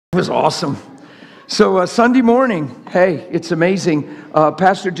It was awesome. So Sunday morning, hey, it's amazing.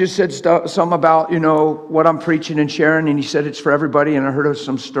 Pastor just said something about, what I'm preaching and sharing, and he said it's for everybody, and I heard of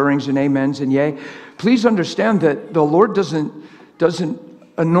some stirrings and amens and yay. Please understand that the Lord doesn't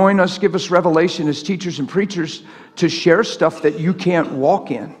anoint us, give us revelation as teachers and preachers to share stuff that you can't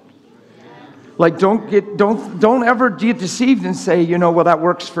walk in. Like, don't ever get deceived and say, well, that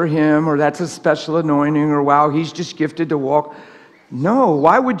works for him, or that's a special anointing, or wow, he's just gifted to walk. No,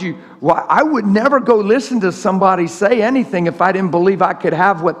 why would you? I would never go listen to somebody say anything if I didn't believe I could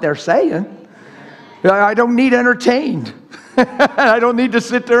have what they're saying. I don't need entertained. I don't need to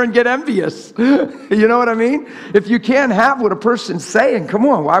sit there and get envious. You know what I mean? If you can't have what a person's saying, come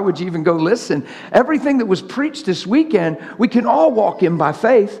on, why would you even go listen? Everything that was preached this weekend, we can all walk in by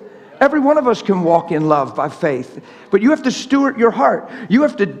faith. Every one of us can walk in love by faith. But you have to steward your heart. You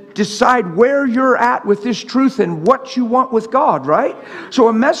have to decide where you're at with this truth and what you want with God, right? So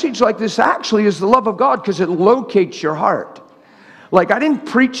a message like this actually is the love of God because it locates your heart. Like, I didn't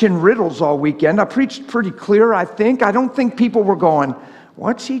preach in riddles all weekend. I preached pretty clear, I think. I don't think people were going,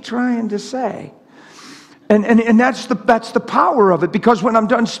 what's he trying to say? And that's the power of it, because when I'm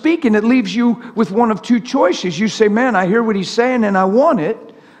done speaking, it leaves you with one of two choices. You say, man, I hear what he's saying and I want it.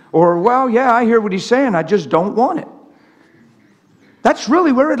 Or, well, yeah, I hear what he's saying, I just don't want it. That's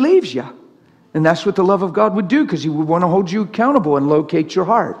really where it leaves you. And that's what the love of God would do, because he would want to hold you accountable and locate your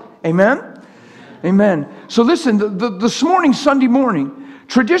heart. Amen? Amen. So listen, this morning, Sunday morning,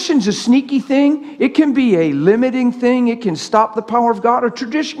 tradition's a sneaky thing. It can be a limiting thing. It can stop the power of God. Or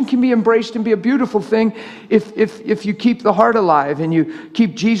tradition can be embraced and be a beautiful thing if you keep the heart alive and you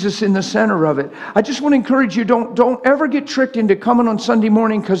keep Jesus in the center of it. I just want to encourage you, don't ever get tricked into coming on Sunday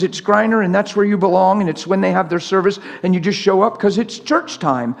morning because it's Griner and that's where you belong and it's when they have their service and you just show up because it's church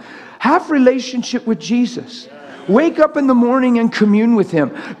time. Have relationship with Jesus. Wake up in the morning and commune with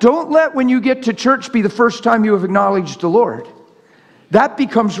him. Don't let when you get to church be the first time you have acknowledged the Lord. That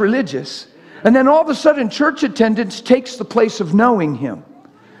becomes religious. And then all of a sudden, church attendance takes the place of knowing him.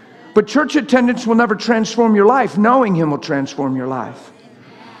 But church attendance will never transform your life. Knowing him will transform your life.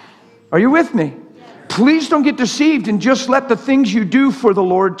 Are you with me? Please don't get deceived and just let the things you do for the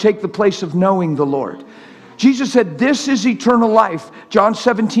Lord take the place of knowing the Lord. Jesus said, this is eternal life. John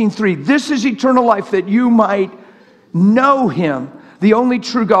 17:3. This is eternal life, that you might know him, the only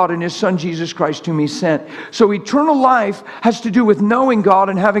true God, and his Son, Jesus Christ, whom he sent. So eternal life has to do with knowing God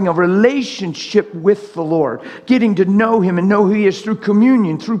and having a relationship with the Lord. Getting to know him and know who he is through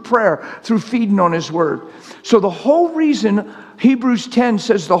communion, through prayer, through feeding on his word. So the whole reason, Hebrews 10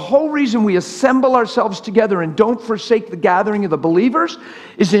 says, the whole reason we assemble ourselves together and don't forsake the gathering of the believers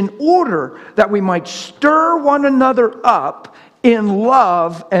is in order that we might stir one another up in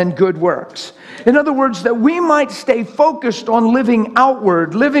love and good works. In other words, that we might stay focused on living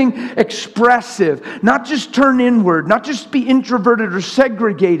outward, living expressive, not just turn inward, not just be introverted or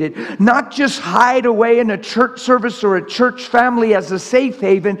segregated, not just hide away in a church service or a church family as a safe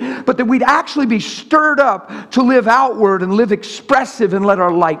haven, but that we'd actually be stirred up to live outward and live expressive and let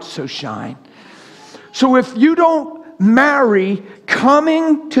our light so shine. So if you don't marry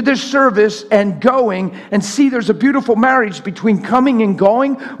coming to this service and going and see there's a beautiful marriage between coming and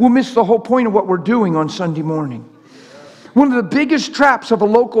going, we'll miss the whole point of what we're doing on Sunday morning. One of the biggest traps of a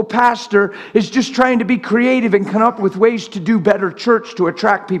local pastor is just trying to be creative and come up with ways to do better church to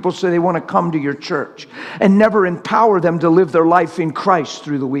attract people so they want to come to your church, and never empower them to live their life in Christ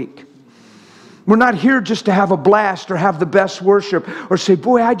through the week. We're not here just to have a blast or have the best worship or say,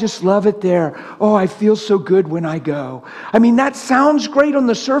 boy, I just love it there. Oh, I feel so good when I go. I mean, that sounds great on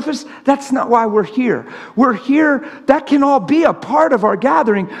the surface. That's not why we're here. We're here, that can all be a part of our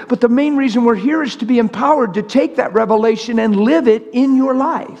gathering, but the main reason we're here is to be empowered to take that revelation and live it in your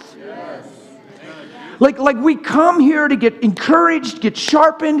life. Yes. Like we come here to get encouraged, get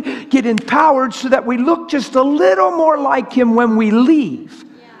sharpened, get empowered so that we look just a little more like him when we leave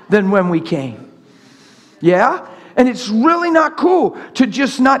than when we came. Yeah? And it's really not cool to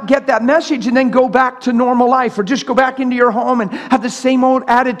just not get that message and then go back to normal life, or just go back into your home and have the same old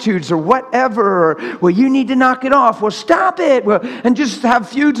attitudes or whatever. Or, well, you need to knock it off. Well, stop it. Well, and just have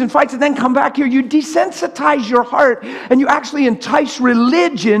feuds and fights and then come back here. You desensitize your heart and you actually entice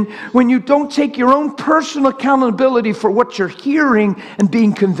religion when you don't take your own personal accountability for what you're hearing and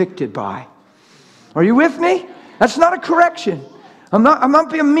being convicted by. Are you with me? That's not a correction. I'm not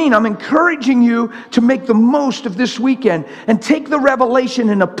being mean. I'm encouraging you to make the most of this weekend and take the revelation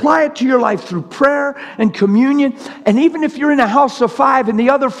and apply it to your life through prayer and communion. And even if you're in a house of 5 and the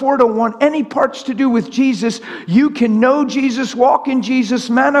other 4 don't want any parts to do with Jesus, you can know Jesus, walk in Jesus,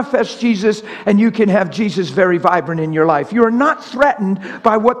 manifest Jesus, and you can have Jesus very vibrant in your life. You are not threatened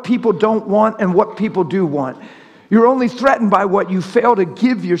by what people don't want and what people do want. You're only threatened by what you fail to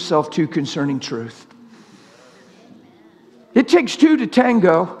give yourself to concerning truth. It takes 2 to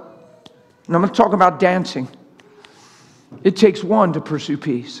tango, and I'm going to talk about dancing. It takes 1 to pursue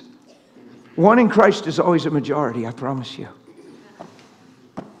peace. 1 in Christ is always a majority, I promise you.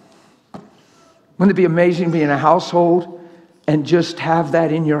 Wouldn't it be amazing to be in a household and just have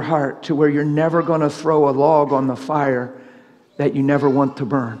that in your heart to where you're never going to throw a log on the fire that you never want to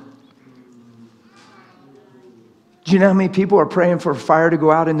burn? Do you know how many people are praying for a fire to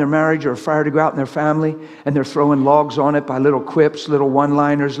go out in their marriage or a fire to go out in their family, and they're throwing logs on it by little quips, little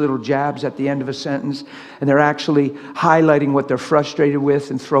one-liners, little jabs at the end of a sentence, and they're actually highlighting what they're frustrated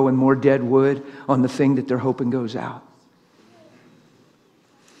with and throwing more dead wood on the thing that they're hoping goes out?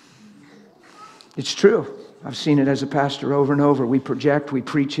 It's true. I've seen it as a pastor over and over. We project, we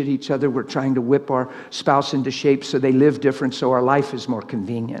preach at each other. We're trying to whip our spouse into shape so they live different, so our life is more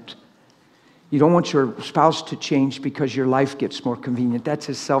convenient. You don't want your spouse to change because your life gets more convenient. That's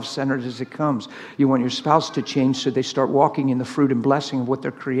as self-centered as it comes. You want your spouse to change so they start walking in the fruit and blessing of what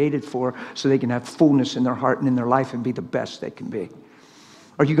they're created for, so they can have fullness in their heart and in their life and be the best they can be.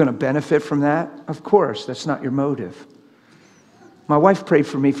 Are you going to benefit from that? Of course, that's not your motive. My wife prayed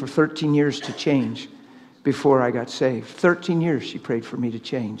for me for 13 years to change before I got saved. 13 years she prayed for me to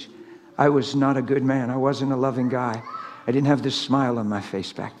change. I was not a good man. I wasn't a loving guy. I didn't have this smile on my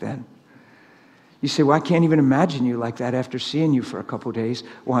face back then. You say, well, I can't even imagine you like that after seeing you for a couple days.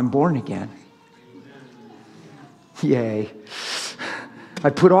 Well, I'm born again. Yay.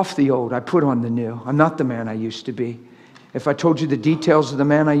 I put off the old. I put on the new. I'm not the man I used to be. If I told you the details of the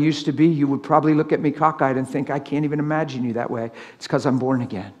man I used to be, you would probably look at me cockeyed and think, I can't even imagine you that way. It's because I'm born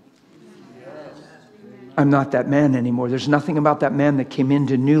again. I'm not that man anymore. There's nothing about that man that came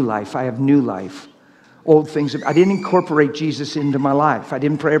into new life. I have new life. Old things. I didn't incorporate Jesus into my life. I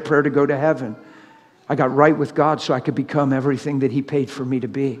didn't pray a prayer to go to heaven. I got right with God so I could become everything that He paid for me to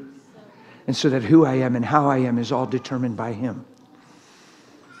be. And so that who I am and how I am is all determined by Him.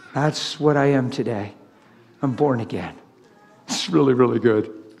 That's what I am today. I'm born again. It's really, really good.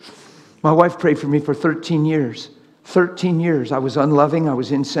 My wife prayed for me for 13 years. 13 years. I was unloving. I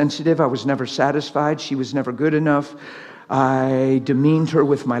was insensitive. I was never satisfied. She was never good enough. I demeaned her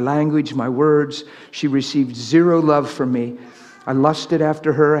with my language, my words. She received 0 love from me. I lusted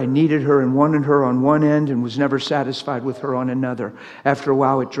after her, I needed her and wanted her on one end and was never satisfied with her on another. After a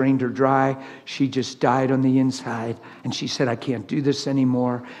while, it drained her dry. She just died on the inside. And she said, I can't do this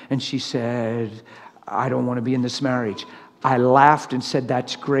anymore. And she said, I don't want to be in this marriage. I laughed and said,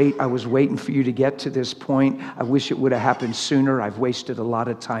 that's great. I was waiting for you to get to this point. I wish it would have happened sooner. I've wasted a lot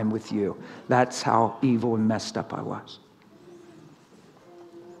of time with you. That's how evil and messed up I was.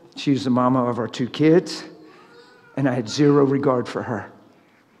 She was the mama of our 2 kids. And I had 0 regard for her.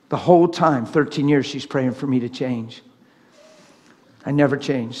 The whole time, 13 years, she's praying for me to change. I never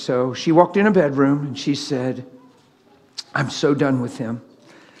changed. So she walked in a bedroom and she said, I'm so done with him.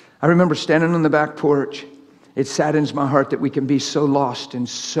 I remember standing on the back porch. It saddens my heart that we can be so lost and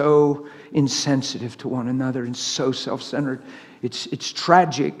so insensitive to one another and so self-centered. It's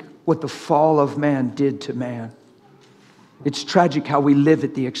tragic what the fall of man did to man. It's tragic how we live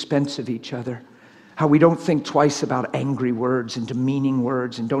at the expense of each other. How we don't think twice about angry words and demeaning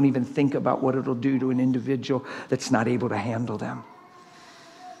words and don't even think about what it'll do to an individual that's not able to handle them.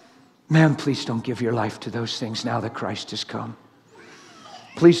 Man, please don't give your life to those things now that Christ has come.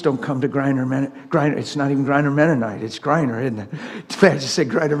 Please don't come to Griner. It's not even Griner Mennonite. It's Griner, isn't it? It's bad to say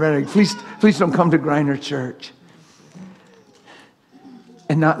Griner Mennonite. Please don't come to Griner Church.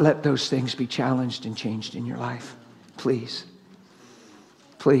 And not let those things be challenged and changed in your life. Please.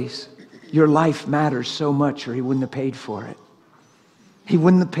 Please. Your life matters so much or He wouldn't have paid for it. He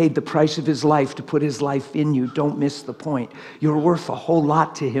wouldn't have paid the price of His life to put His life in you. Don't miss the point. You're worth a whole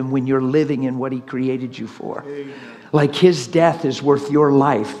lot to Him when you're living in what He created you for. Like His death is worth your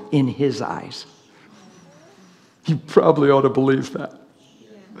life in His eyes. You probably ought to believe that.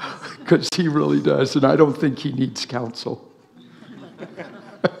 Because He really does. And I don't think He needs counsel.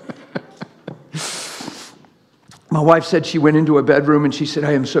 My wife said she went into a bedroom and she said,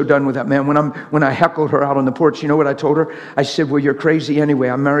 I am so done with that man. When I heckled her out on the porch, you know what I told her? I said, well, you're crazy anyway.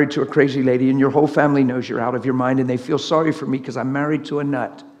 I'm married to a crazy lady and your whole family knows you're out of your mind and they feel sorry for me because I'm married to a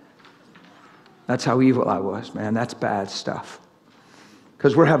nut. That's how evil I was, man. That's bad stuff.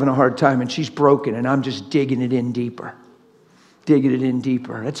 because we're having a hard time, and she's broken, and I'm just digging it in deeper. Digging it in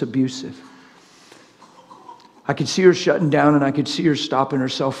deeper. That's abusive. I could see her shutting down, and I could see her stopping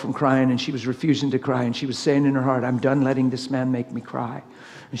herself from crying, and she was refusing to cry, and she was saying in her heart, I'm done letting this man make me cry.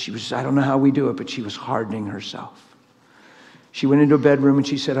 And she was, I don't know how we do it, but she was hardening herself. She went into a bedroom, and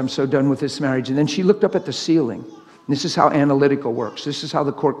she said, I'm so done with this marriage. And then she looked up at the ceiling. And this is how analytical works. This is how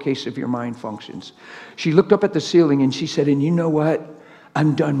the court case of your mind functions. She looked up at the ceiling, and she said, and you know what?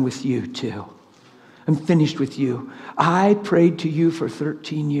 I'm done with you too. I'm finished with you. I prayed to you for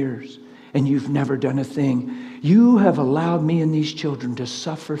 13 years, and you've never done a thing. You have allowed me and these children to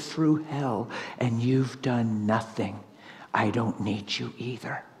suffer through hell, and you've done nothing. I don't need you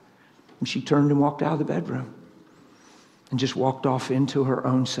either. And she turned and walked out of the bedroom and just walked off into her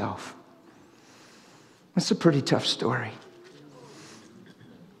own self. That's a pretty tough story.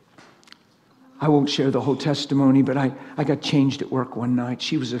 I won't share the whole testimony, but I got changed at work one night.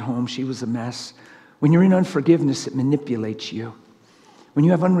 She was at home. She was a mess. When you're in unforgiveness, it manipulates you. When you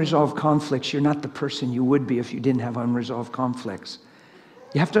have unresolved conflicts, you're not the person you would be if you didn't have unresolved conflicts.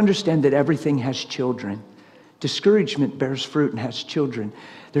 You have to understand that everything has children. Discouragement bears fruit and has children.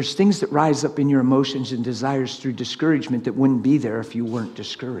 There's things that rise up in your emotions and desires through discouragement that wouldn't be there if you weren't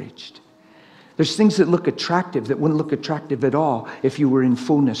discouraged. There's things that look attractive that wouldn't look attractive at all if you were in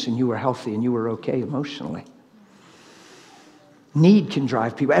fullness and you were healthy and you were okay emotionally. Need can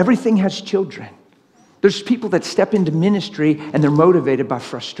drive people. Everything has children. There's people that step into ministry and they're motivated by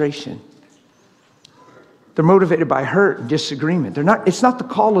frustration. They're motivated by hurt and disagreement. It's not the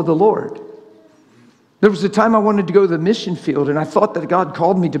call of the Lord. There was a time I wanted to go to the mission field, and I thought that God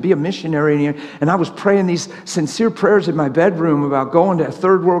called me to be a missionary, and I was praying these sincere prayers in my bedroom about going to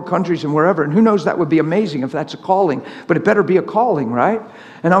third world countries and wherever, and who knows, that would be amazing if that's a calling, but it better be a calling, right?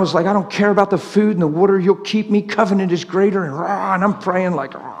 And I was like, I don't care about the food and the water, you'll keep me, covenant is greater, and I'm praying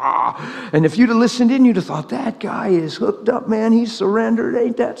like, and if you'd have listened in, you'd have thought, that guy is hooked up, man, he's surrendered,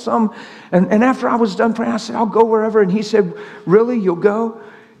 ain't that some? And after I was done praying, I said, I'll go wherever, and he said, really, you'll go?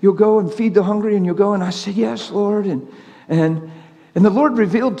 You'll go and feed the hungry, and you'll go. And I said, yes, Lord. And the Lord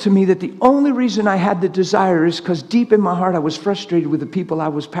revealed to me that the only reason I had the desire is because deep in my heart I was frustrated with the people I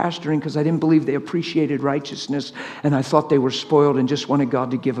was pastoring because I didn't believe they appreciated righteousness, and I thought they were spoiled and just wanted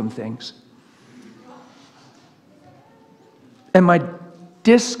God to give them things. And my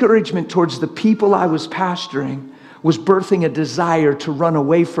discouragement towards the people I was pastoring was birthing a desire to run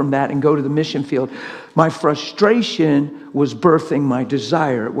away from that and go to the mission field. My frustration was birthing my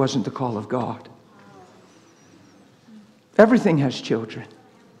desire. It wasn't the call of God. Everything has children.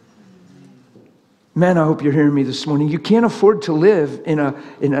 Man, I hope you're hearing me this morning. You can't afford to live in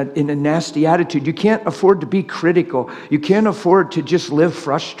a nasty attitude. You can't afford to be critical. You can't afford to just live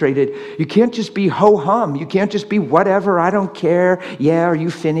frustrated. You can't just be ho-hum. You can't just be whatever, I don't care. Yeah, are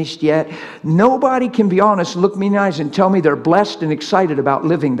you finished yet? Nobody can be honest, look me in the eyes and tell me they're blessed and excited about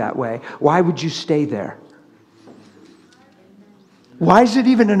living that way. Why would you stay there? Why is it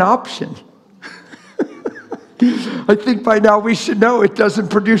even an option? I think by now we should know it doesn't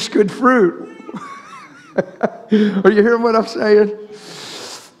produce good fruit. Are you hearing what I'm saying?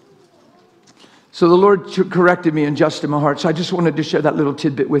 So the Lord corrected me and adjusted my heart. So I just wanted to share that little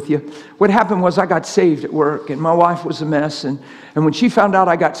tidbit with you. What happened was I got saved at work, and my wife was a mess. And when she found out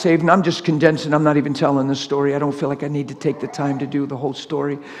I got saved, and I'm just condensing, I'm not even telling the story. I don't feel like I need to take the time to do the whole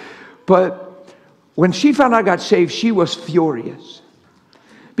story. But when she found out I got saved, she was furious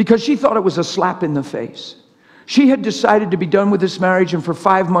because she thought it was a slap in the face. She had decided to be done with this marriage, and for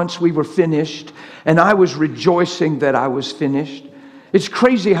 5 months we were finished, and I was rejoicing that I was finished. It's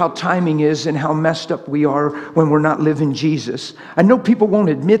crazy how timing is and how messed up we are when we're not living Jesus. I know people won't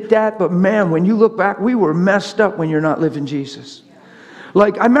admit that, but man, when you look back, we were messed up when you're not living Jesus.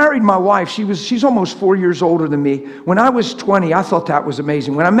 Like, I married my wife. She's almost 4 years older than me. When I was 20, I thought that was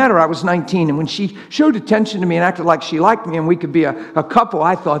amazing. When I met her, I was 19. And when she showed attention to me and acted like she liked me and we could be a couple,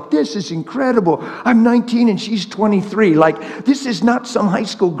 I thought, this is incredible. I'm 19 and she's 23. Like, this is not some high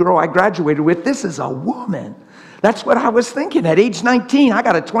school girl I graduated with. This is a woman. That's what I was thinking. At age 19, I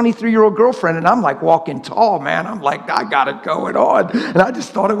got a 23-year-old girlfriend, and I'm like walking tall, man. I'm like, I got it going on. And I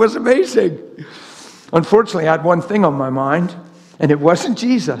just thought it was amazing. Unfortunately, I had one thing on my mind. And it wasn't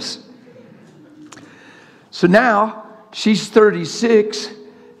Jesus. So now she's 36,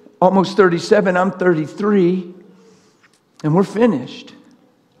 almost 37, I'm 33, and we're finished.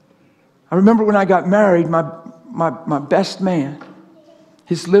 I remember when I got married, my best man,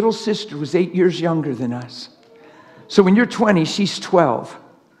 his little sister was 8 years younger than us. So when you're 20, she's 12.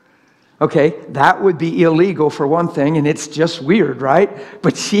 Okay, that would be illegal for one thing, and it's just weird, right?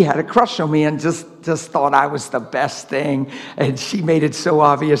 But she had a crush on me and just thought I was the best thing. And she made it so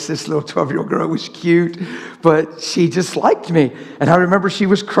obvious. This little 12-year-old girl was cute, but she just liked me. And I remember she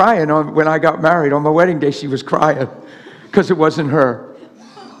was crying when I got married. On my wedding day, she was crying because it wasn't her.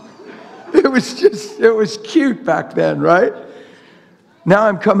 It was cute back then, right? Now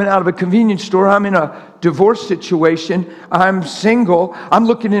I'm coming out of a convenience store. I'm in a divorce situation. I'm single. I'm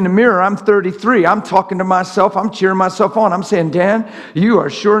looking in the mirror. I'm 33. I'm talking to myself. I'm cheering myself on. I'm saying, Dan, you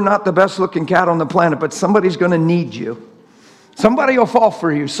are sure not the best looking cat on the planet, but somebody's going to need you. Somebody will fall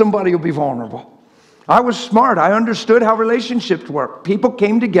for you. Somebody will be vulnerable. I was smart. I understood how relationships work. People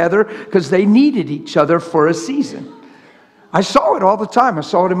came together because they needed each other for a season. I saw it all the time. I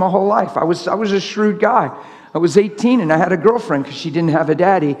saw it in my whole life. I was a shrewd guy. I was 18 and I had a girlfriend because she didn't have a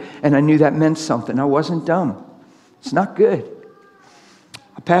daddy, and I knew that meant something. I wasn't dumb. It's not good.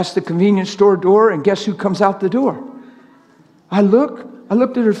 I passed the convenience store door, and guess who comes out the door? I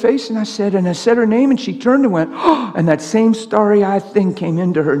looked at her face and I said her name, and she turned and went, oh, and that same starry-eyed thing came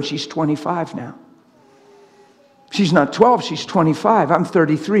into her, and she's 25 now. She's not 12, she's 25. I'm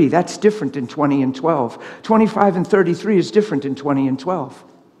 33. That's different than 20 and 12. 25 and 33 is different than 20 and 12.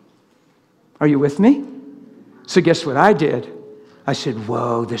 Are you with me? So guess what I did? I said,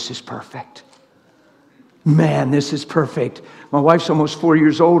 whoa, this is perfect. Man, this is perfect. My wife's almost 4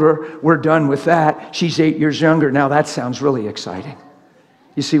 years older. We're done with that. She's 8 years younger. Now that sounds really exciting.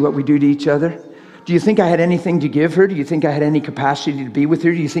 You see what we do to each other? Do you think I had anything to give her? Do you think I had any capacity to be with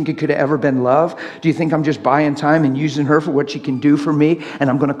her? Do you think it could have ever been love? Do you think I'm just buying time and using her for what she can do for me, and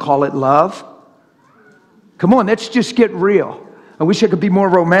I'm going to call it love? Come on, let's just get real. I wish I could be more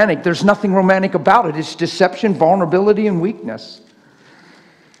romantic. There's nothing romantic about it. It's deception, vulnerability, and weakness.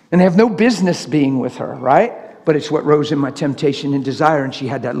 And I have no business being with her, right? But it's what rose in my temptation and desire, and she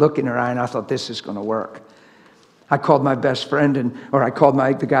had that look in her eye, and I thought, this is going to work. I called my best friend, I called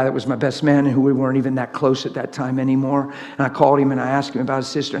the guy that was my best man, and who we weren't even that close at that time anymore. And I called him and I asked him about his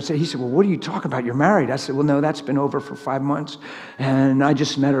sister. He said, well, what are you talking about? You're married. I said, well, no, that's been over for 5 months. And I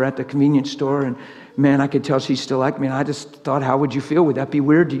just met her at the convenience store, and man, I could tell she still liked me. And I just thought, how would you feel? Would that be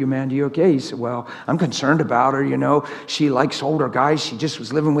weird to you, man? Are you okay? He said, well, I'm concerned about her. You know, she likes older guys. She just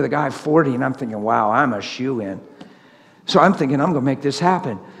was living with a guy 40. And I'm thinking, wow, I'm a shoo-in. So I'm thinking, I'm going to make this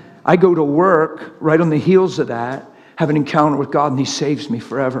happen. I go to work right on the heels of that, have an encounter with God, and He saves me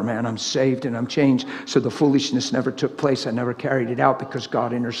forever, man. I'm saved and I'm changed. So the foolishness never took place. I never carried it out because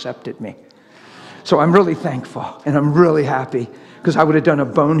God intercepted me. So I'm really thankful and I'm really happy, because I would have done a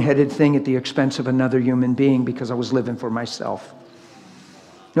boneheaded thing at the expense of another human being because I was living for myself.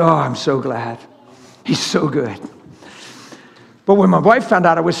 Oh, I'm so glad. He's so good. But when my wife found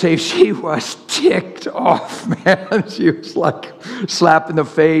out I was saved, she was ticked off, man. She was like slap in the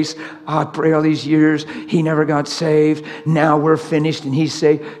face. Oh, I pray all these years. He never got saved. Now we're finished and he's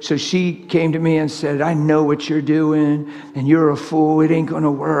saved. So she came to me and said, I know what you're doing and you're a fool. It ain't going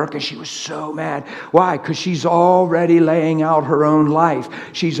to work. And she was so mad. Why? Because she's already laying out her own life.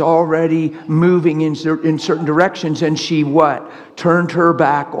 She's already moving in certain directions. And she what? Turned her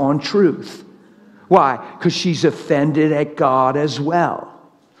back on truth. Why? Because she's offended at God as well.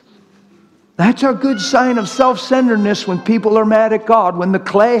 That's a good sign of self-centeredness when people are mad at God. When the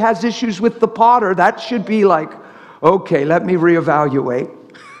clay has issues with the potter, that should be like, okay, let me reevaluate.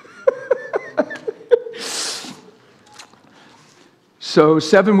 So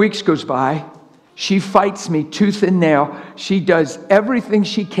 7 weeks goes by. She fights me tooth and nail. She does everything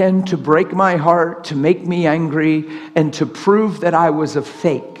she can to break my heart, to make me angry, and to prove that I was a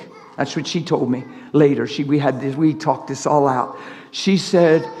fake. That's what she told me later. We talked this all out. She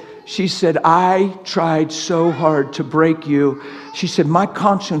said, I tried so hard to break you. She said, my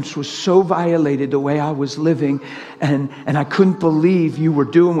conscience was so violated the way I was living, and I couldn't believe you were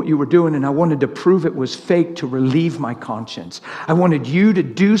doing what you were doing, and I wanted to prove it was fake to relieve my conscience. I wanted you to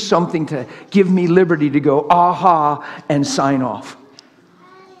do something to give me liberty to go, aha, and sign off.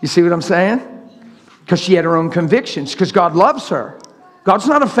 You see what I'm saying? Because she had her own convictions, because God loves her. God's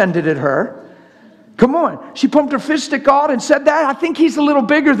not offended at her. Come on. She pumped her fist at God and said that. I think He's a little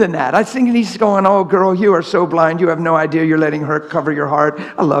bigger than that. I think He's going, oh, girl, you are so blind. You have no idea. You're letting her cover your heart.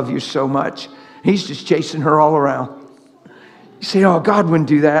 I love you so much. He's just chasing her all around. You say, oh, God wouldn't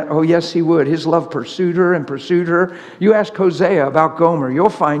do that. Oh, yes, He would. His love pursued her and pursued her. You ask Hosea about Gomer. You'll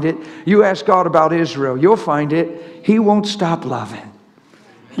find it. You ask God about Israel. You'll find it. He won't stop loving.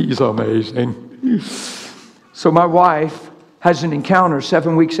 He's amazing. So my wife has an encounter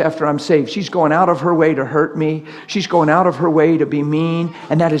 7 weeks after I'm saved. She's going out of her way to hurt me. She's going out of her way to be mean.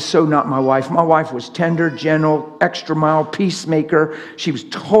 And that is so not my wife. My wife was tender, gentle, extra mile, peacemaker. She was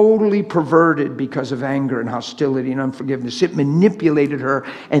totally perverted because of anger and hostility and unforgiveness. It manipulated her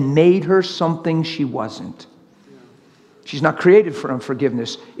and made her something she wasn't. She's not created for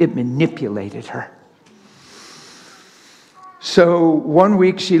unforgiveness. It manipulated her. So one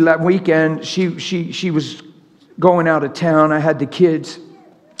week, she was going out of town. I had the kids.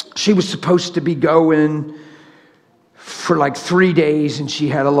 She was supposed to be going for like 3 days, and she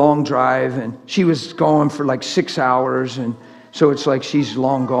had a long drive, and she was going for like 6 hours, and so it's like she's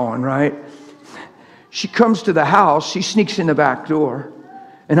long gone, right? She comes to the house. She sneaks in the back door,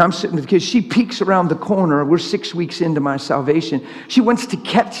 and I'm sitting with the kids. She peeks around the corner. We're 6 weeks into my salvation. She wants to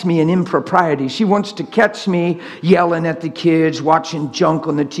catch me in impropriety. She wants to catch me yelling at the kids, watching junk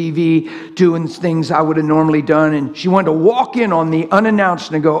on the TV, doing things I would have normally done. And she wanted to walk in on me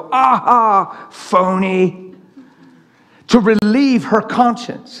unannounced and go, aha, phony, to relieve her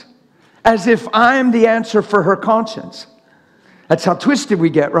conscience, as if I'm the answer for her conscience. That's how twisted we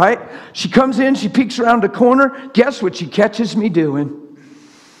get, right? She comes in, she peeks around the corner. Guess what she catches me doing?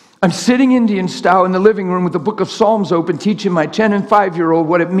 I'm sitting Indian style in the living room with the book of Psalms open, teaching my 10 and 5-year-old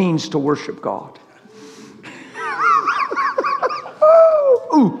what it means to worship God.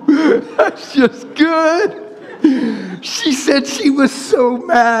 Ooh, that's just good. She said she was so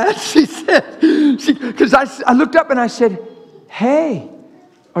mad. She said, because I looked up and I said, hey,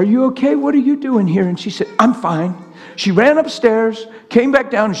 are you okay? What are you doing here? And she said, I'm fine. She ran upstairs, came back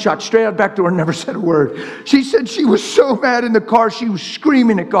down, and shot straight out the back door and never said a word. She said she was so mad in the car, she was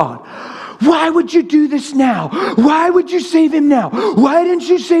screaming at God. Why would you do this now? Why would you save him now? Why didn't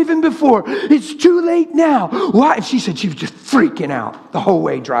you save him before? It's too late now. Why? And she said she was just freaking out the whole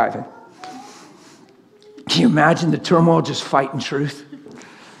way driving. Can you imagine the turmoil, just fighting truth?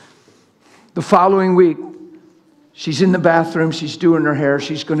 The following week, she's in the bathroom. She's doing her hair.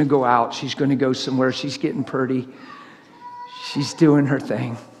 She's going to go out. She's going to go somewhere. She's getting pretty. She's doing her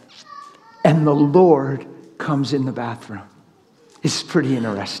thing. And the Lord comes in the bathroom. It's pretty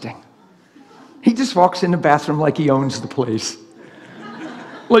interesting. He just walks in the bathroom like he owns the place.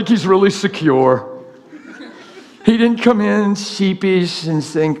 Like he's really secure. He didn't come in sheepish and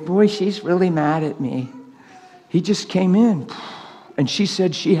think, boy, she's really mad at me. He just came in. And she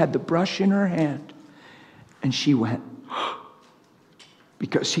said she had the brush in her hand. And she went,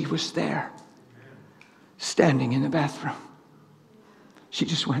 because he was there, standing in the bathroom. She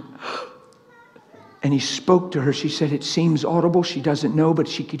just went, and he spoke to her. She said, it seems audible. She doesn't know, but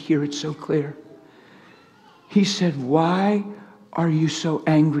she could hear it so clear. He said, why are you so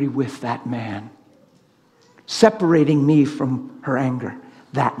angry with that man? Separating me from her anger,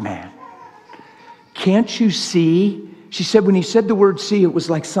 that man. Can't you see? She said when he said the word see, it was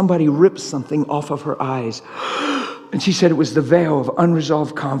like somebody ripped something off of her eyes. And she said it was the veil of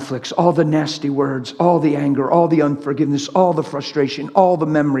unresolved conflicts, all the nasty words, all the anger, all the unforgiveness, all the frustration, all the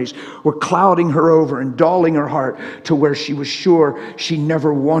memories were clouding her over and dulling her heart to where she was sure she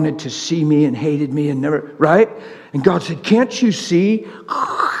never wanted to see me and hated me and never, right? And God said, can't you see?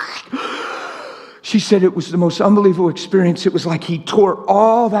 She said it was the most unbelievable experience. It was like he tore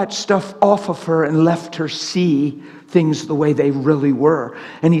all that stuff off of her and left her see things the way they really were.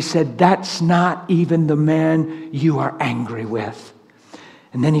 And he said, that's not even the man you are angry with.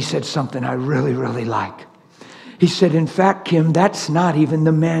 And then he said something I really, really like. He said, in fact, Kim, that's not even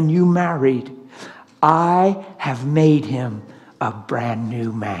the man you married. I have made him a brand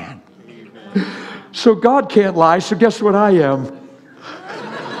new man. So God can't lie, so guess what I am?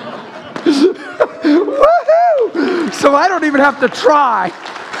 Woohoo! So I don't even have to try.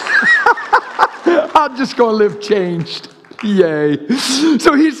 I'm just going to live changed. Yay.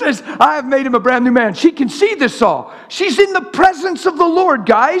 So he says, I have made him a brand new man. She can see this all. She's in the presence of the Lord,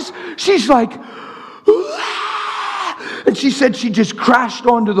 guys. She's like, ah! And she said she just crashed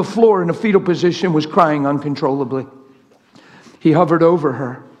onto the floor in a fetal position, was crying uncontrollably. He hovered over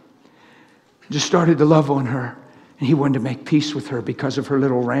her, just started to love on her, and he wanted to make peace with her because of her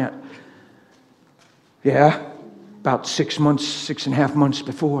little rant. Yeah, about 6.5 months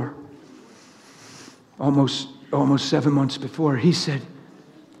before, almost 7 months before, he said,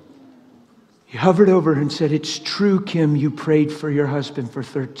 he hovered over her and said, it's true, Kim, you prayed for your husband for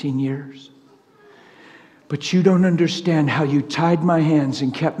 13 years. But you don't understand how you tied my hands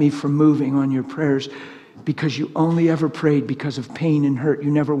and kept me from moving on your prayers because you only ever prayed because of pain and hurt.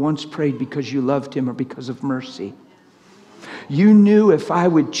 You never once prayed because you loved him or because of mercy. You knew if I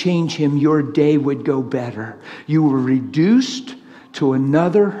would change him, your day would go better. You were reduced to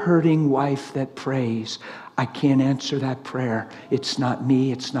another hurting wife that prays, I can't answer that prayer. It's not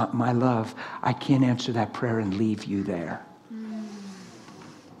me. It's not my love. I can't answer that prayer and leave you there.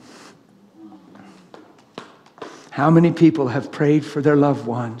 How many people have prayed for their loved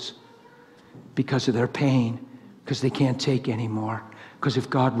ones because of their pain, because they can't take anymore? Because if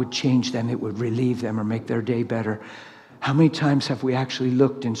God would change them, it would relieve them or make their day better. How many times have we actually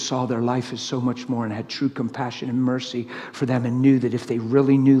looked and saw their life as so much more and had true compassion and mercy for them and knew that if they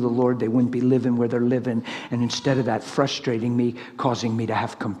really knew the Lord, they wouldn't be living where they're living, and instead of that frustrating me, causing me to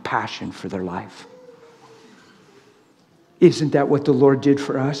have compassion for their life? Isn't that what the Lord did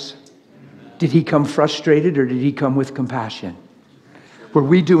for us? Did he come frustrated or did he come with compassion? Were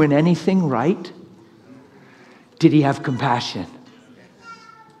we doing anything right? Did he have compassion?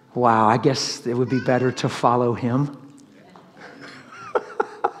 Wow, I guess it would be better to follow him.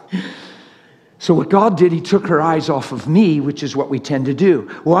 So what God did, he took her eyes off of me, which is what we tend to do.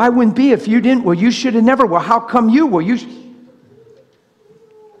 Well, I wouldn't be if you didn't. Well, you should have never. Well, how come you? Well, you...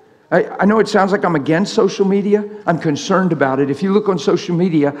 I know it sounds like I'm against social media. I'm concerned about it. If you look on social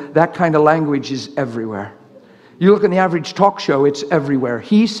media, that kind of language is everywhere. You look in the average talk show, it's everywhere.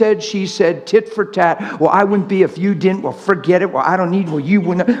 He said, she said, tit for tat. Well, I wouldn't be if you didn't. Well, forget it. Well, I don't need. Well, you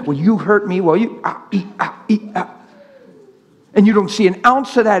wouldn't. Well, you hurt me. Well, you... And you don't see an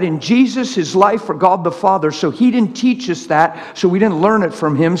ounce of that in Jesus, his life, or God the Father. So he didn't teach us that. So we didn't learn it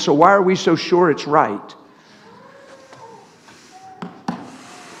from him. So why are we so sure it's right?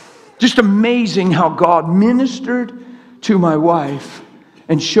 Just amazing how God ministered to my wife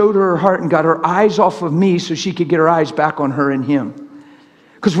and showed her heart and got her eyes off of me so she could get her eyes back on her and him.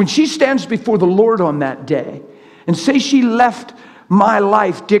 Because when she stands before the Lord on that day and say she left my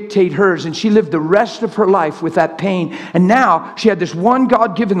life dictate hers, and she lived the rest of her life with that pain, and now she had this one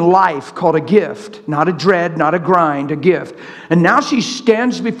God-given life called a gift, not a dread, not a grind, a gift. And now she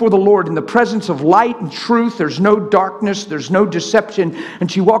stands before the Lord in the presence of light and truth. There's no darkness, there's no deception,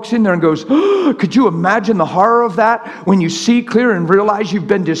 and she walks in there and goes, oh, could you imagine the horror of that when you see clear and realize you've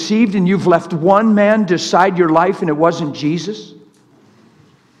been deceived and you've let one man decide your life and it wasn't Jesus?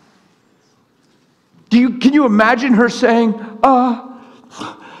 Can you imagine her saying,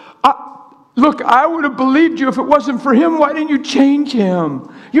 look, I would have believed you if it wasn't for him. Why didn't you change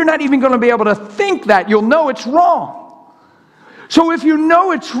him? You're not even going to be able to think that. You'll know it's wrong. So if you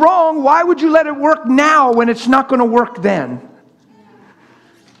know it's wrong, why would you let it work now when it's not going to work then?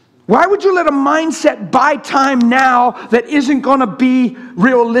 Why would you let a mindset buy time now that isn't going to be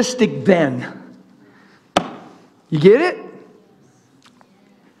realistic then? You get it?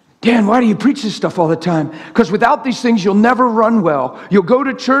 Dan, why do you preach this stuff all the time? Because without these things, you'll never run well. You'll go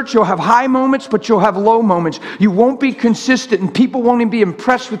to church, you'll have high moments, but you'll have low moments. You won't be consistent, and people won't even be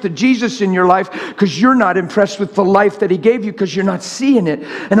impressed with the Jesus in your life because you're not impressed with the life that he gave you because you're not seeing it.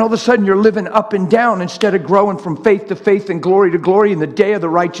 And all of a sudden, you're living up and down instead of growing from faith to faith and glory to glory, and the day of the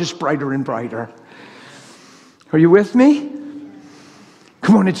righteous brighter and brighter. Are you with me?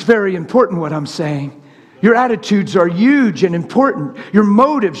 Come on, it's very important what I'm saying. Your attitudes are huge and important. Your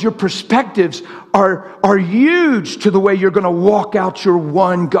motives, your perspectives are huge to the way you're going to walk out your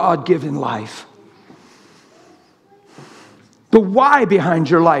one God-given life. The why behind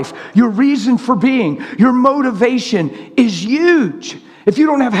your life, your reason for being, your motivation is huge. If you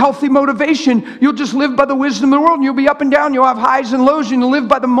don't have healthy motivation, you'll just live by the wisdom of the world, and you'll be up and down. You'll have highs and lows, and you'll live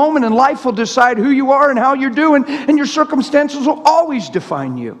by the moment, and life will decide who you are and how you're doing, and your circumstances will always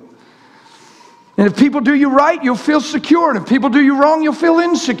define you. And if people do you right, you'll feel secure. And if people do you wrong, you'll feel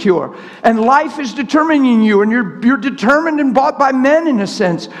insecure. And life is determining you. And you're determined and bought by men in a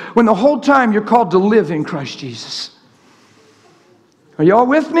sense. When the whole time you're called to live in Christ Jesus. Are y'all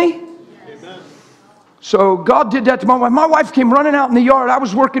with me? So God did that to my wife. My wife came running out in the yard. I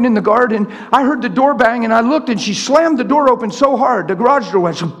was working in the garden. I heard the door bang and I looked and she slammed the door open so hard. The garage door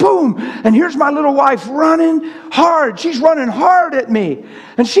went so boom. And here's my little wife running hard. She's running hard at me.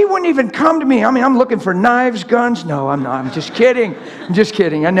 And she wouldn't even come to me. I mean, I'm looking for knives, guns. No, I'm not. I'm just kidding. I'm just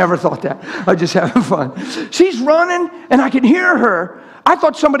kidding. I never thought that. I'm just having fun. She's running and I can hear her. I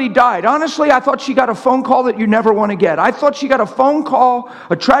thought somebody died. Honestly, I thought she got a phone call that you never want to get. I thought she got a phone call,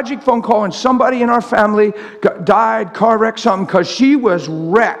 a tragic phone call, and somebody in our family died, car wreck, something, because she was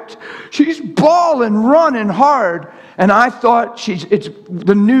wrecked. She's bawling, running hard, and I thought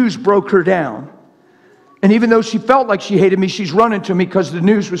the news broke her down. And even though she felt like she hated me, she's running to me because the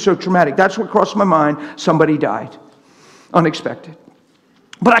news was so traumatic. That's what crossed my mind. Somebody died. Unexpected.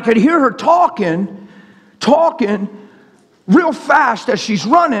 But I could hear her talking real fast as she's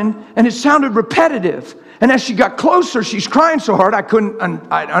running, and it sounded repetitive. And as she got closer, she's crying so hard I couldn't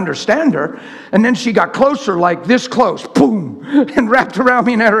understand her. And then she got closer, like this close, boom, and wrapped around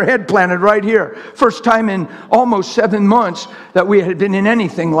me and had her head planted right here. First time in almost 7 months that we had been in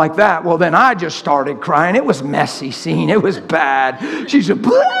anything like that. Well, then I just started crying. It was a messy scene. It was bad. She said,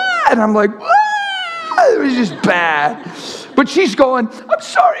 blah, and I'm like, blah. It was just bad. But she's going, I'm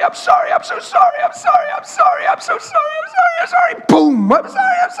sorry, I'm sorry, I'm so sorry, I'm sorry, I'm sorry, I'm so sorry, I'm sorry, I'm sorry. Boom, I'm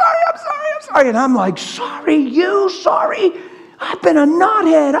sorry, I'm sorry, I'm sorry, I'm sorry. And I'm like, sorry, you, sorry? I've been a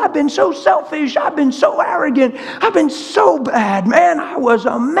knothead. I've been so selfish. I've been so arrogant. I've been so bad, man. I was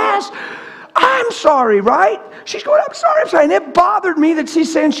a mess. I'm sorry, right? She's going, I'm sorry, I'm sorry. And it bothered me that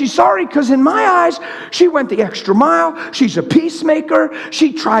she's saying she's sorry, because in my eyes, she went the extra mile. She's a peacemaker.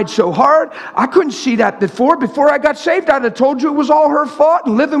 She tried so hard. I couldn't see that before. Before I got saved, I'd have told you it was all her fault,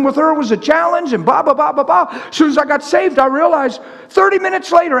 and living with her was a challenge, and blah, blah, blah, blah, blah. As soon as I got saved, I realized 30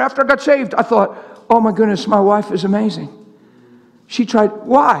 minutes later, after I got saved, I thought, oh my goodness, my wife is amazing. She tried.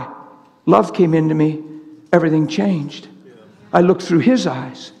 Why? Love came into me. Everything changed. I looked through his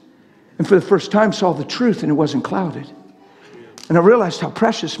eyes. And for the first time saw the truth, and it wasn't clouded. And I realized how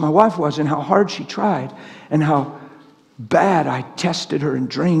precious my wife was, and how hard she tried, and how bad I tested her and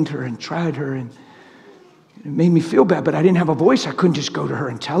drained her and tried her, and it made me feel bad. But I didn't have a voice. I couldn't just go to her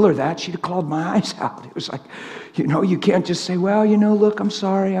and tell her that. She'd have clawed my eyes out. It was like, you can't just say, well, look, I'm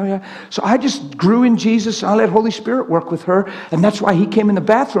sorry. So I just grew in Jesus, and I let Holy Spirit work with her. And that's why he came in the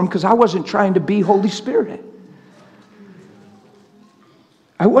bathroom, because I wasn't trying to be Holy Spirit.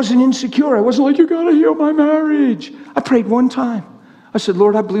 I wasn't insecure. I wasn't like, you got to heal my marriage. I prayed one time. I said,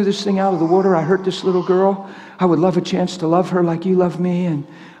 Lord, I blew this thing out of the water. I hurt this little girl. I would love a chance to love her like you love me, and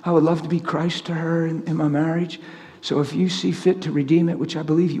I would love to be Christ to her in my marriage. So if you see fit to redeem it, which I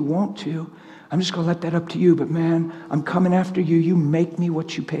believe you want to, I'm just going to let that up to you. But man, I'm coming after you. You make me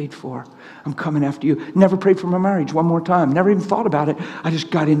what you paid for. I'm coming after you. Never prayed for my marriage one more time. Never even thought about it. I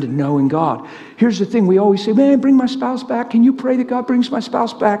just got into knowing God. Here's the thing. We always say, man, bring my spouse back. Can you pray that God brings my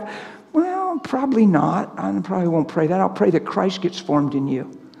spouse back? Well, probably not. I probably won't pray that. I'll pray that Christ gets formed in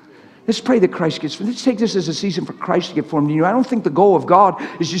you. Let's pray that Christ gets formed. Let's take this as a season for Christ to get formed in you. I don't think the goal of God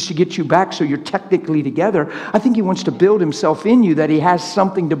is just to get you back so you're technically together. I think he wants to build himself in you, that he has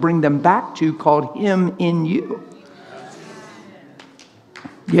something to bring them back to called him in you.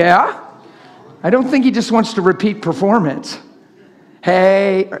 Yeah? I don't think he just wants to repeat performance.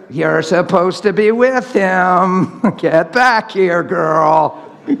 Hey, you're supposed to be with him. Get back here,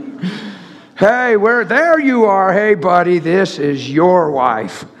 girl. Hey, there you are. Hey, buddy, this is your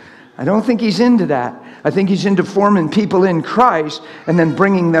wife. I don't think he's into that. I think he's into forming people in Christ and then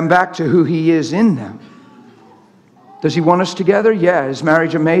bringing them back to who he is in them. Does he want us together? Yeah. Is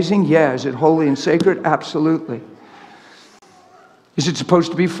marriage amazing? Yeah. Is it holy and sacred? Absolutely. Is it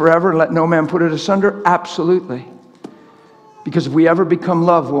supposed to be forever and let no man put it asunder? Absolutely. Because if we ever become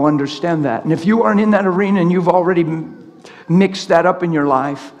love, we'll understand that. And if you aren't in that arena and you've already mixed that up in your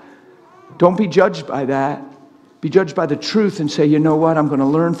life, don't be judged by that. Be judged by the truth and say, you know what, I'm going to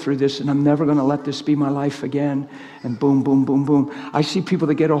learn through this, and I'm never going to let this be my life again. And boom, boom, boom, boom. I see people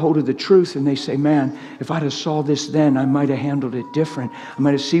that get a hold of the truth and they say, man, if I'd have saw this then, I might have handled it different. I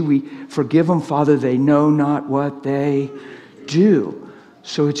might have seen, we forgive them, Father, they know not what they do.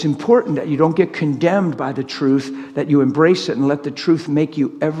 So it's important that you don't get condemned by the truth, that you embrace it and let the truth make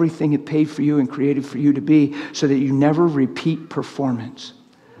you everything it paid for you and created for you to be, so that you never repeat performance.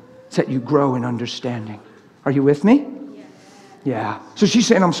 It's that you grow in understanding. Are you with me? Yeah. So she's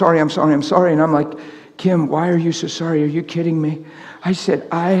saying, I'm sorry, I'm sorry, I'm sorry. And I'm like, Kim, why are you so sorry? Are you kidding me? I said,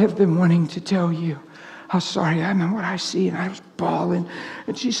 I have been wanting to tell you how sorry I am and what I see. And I was bawling.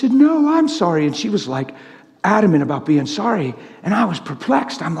 And she said, no, I'm sorry. And she was like adamant about being sorry. And I was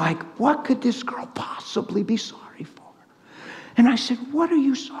perplexed. I'm like, what could this girl possibly be sorry for? And I said, what are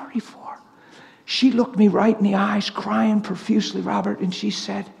you sorry for? She looked me right in the eyes, crying profusely, Robert. And she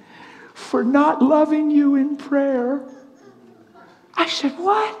said, for not loving you in prayer. I said,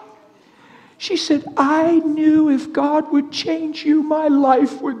 what? She said, I knew if God would change you, my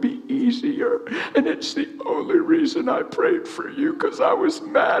life would be easier. And it's the only reason I prayed for you, because I was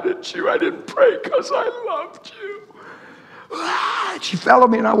mad at you. I didn't pray because I loved you. She fell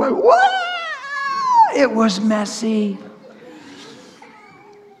on me and I went, what? It was messy.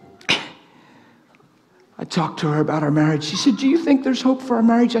 I talked to her about our marriage. She said, do you think there's hope for our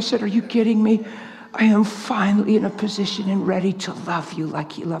marriage? I said, are you kidding me? I am finally in a position and ready to love you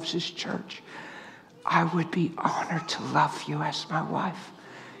like he loves his church. I would be honored to love you as my wife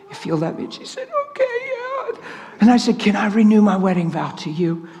if you'll let me. She said, okay, yeah. And I said, can I renew my wedding vow to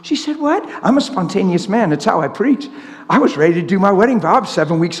you? She said, what? I'm a spontaneous man. That's how I preach. I was ready to do my wedding vow. I'm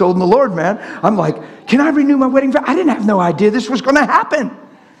 7 weeks old in the Lord, man. I'm like, can I renew my wedding vow? I didn't have no idea this was going to happen.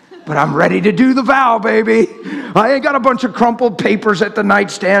 But I'm ready to do the vow, baby. I ain't got a bunch of crumpled papers at the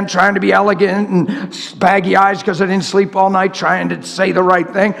nightstand trying to be elegant and baggy eyes because I didn't sleep all night trying to say the right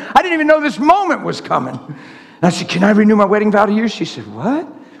thing. I didn't even know this moment was coming. And I said, can I renew my wedding vow to you? She said, what?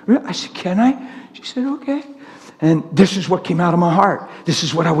 I said, can I? She said, okay. And this is what came out of my heart. This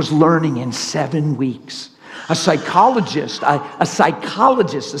is what I was learning in 7 weeks. A psychologist, a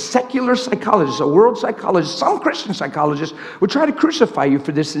secular psychologist, a world psychologist, some Christian psychologists would try to crucify you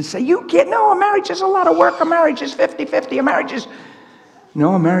for this and say, you can't, no, a marriage is a lot of work. A marriage is 50-50. A marriage is,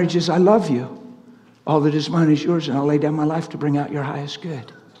 no, a marriage is I love you. All that is mine is yours, and I'll lay down my life to bring out your highest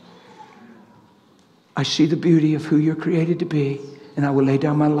good. I see the beauty of who you're created to be, and I will lay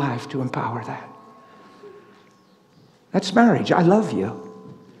down my life to empower that. That's marriage. I love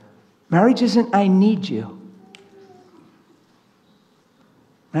you. Marriage isn't I need you.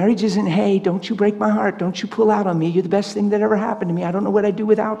 Marriage isn't, hey, don't you break my heart. Don't you pull out on me. You're the best thing that ever happened to me. I don't know what I'd do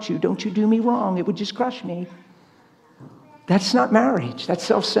without you. Don't you do me wrong. It would just crush me. That's not marriage. That's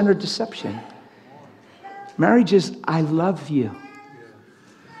self-centered deception. Marriage is, I love you.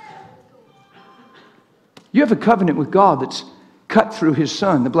 You have a covenant with God that's cut through his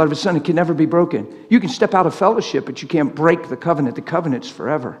son, the blood of his son. It can never be broken. You can step out of fellowship, but you can't break the covenant. The covenant's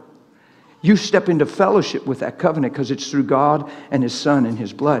forever. You step into fellowship with that covenant because it's through God and his son and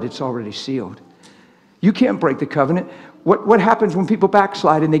his blood. It's already sealed. You can't break the covenant. What happens when people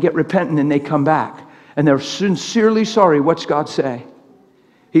backslide and they get repentant and they come back and they're sincerely sorry? What's God say?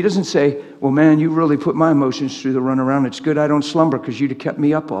 He doesn't say, well, man, you really put my emotions through the runaround. It's good I don't slumber because you'd have kept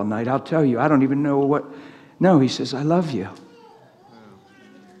me up all night. I'll tell you, I don't even know what. No, he says, I love you.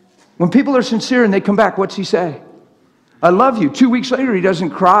 When people are sincere and they come back, what's he say? I love you. 2 weeks later, he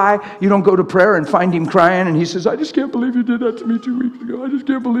doesn't cry. You don't go to prayer and find him crying. And he says, I just can't believe you did that to me 2 weeks ago. I just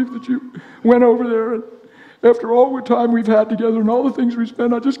can't believe that you went over there. And after all the time we've had together and all the things we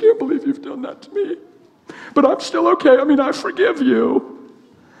spent, I just can't believe you've done that to me. But I'm still okay. I mean, I forgive you.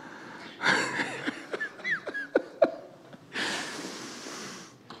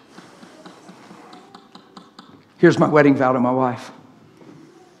 Here's my wedding vow to my wife.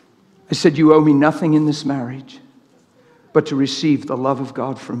 I said, you owe me nothing in this marriage but to receive the love of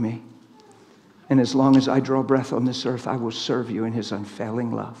God from me. And as long as I draw breath on this earth, I will serve you in his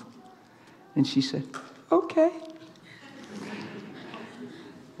unfailing love. And she said, okay.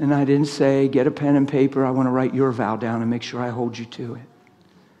 And I didn't say, get a pen and paper. I want to write your vow down and make sure I hold you to it.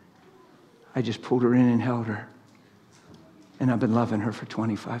 I just pulled her in and held her. And I've been loving her for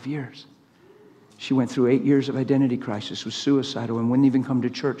 25 years. She went through 8 years of identity crisis, was suicidal, and wouldn't even come to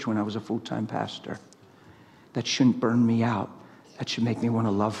church when I was a full-time pastor. That shouldn't burn me out. That should make me want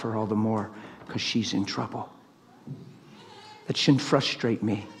to love her all the more because she's in trouble. That shouldn't frustrate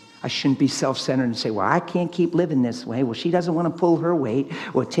me. I shouldn't be self-centered and say, well, I can't keep living this way. Well, she doesn't want to pull her weight.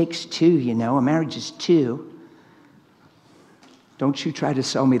 Well, it takes two, you know. A marriage is two. Don't you try to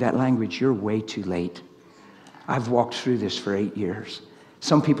sell me that language. You're way too late. I've walked through this for 8 years.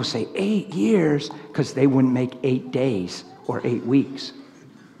 Some people say 8 years because they wouldn't make 8 days or 8 weeks.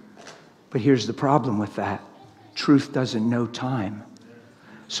 But here's the problem with that. Truth doesn't know time.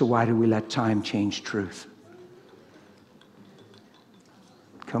 So why do we let time change truth?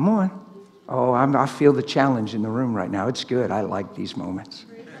 Come on. Oh, I feel the challenge in the room right now. It's good. I like these moments.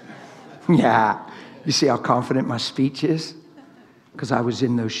 Yeah. You see how confident my speech is? Because I was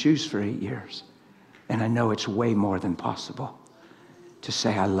in those shoes for 8 years. And I know it's way more than possible to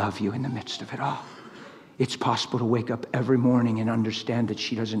say I love you in the midst of it all. It's possible to wake up every morning and understand that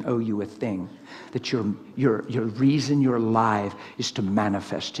she doesn't owe you a thing. That your reason you're alive is to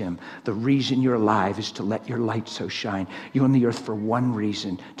manifest him. The reason you're alive is to let your light so shine. You're on the earth for one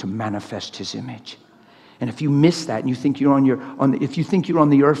reason, to manifest his image. And if you miss that and you think if you think you're on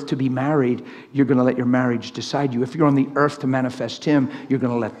the earth to be married, you're going to let your marriage decide you. If you're on the earth to manifest him, you're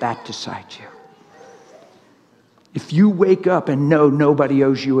going to let that decide you. If you wake up and know nobody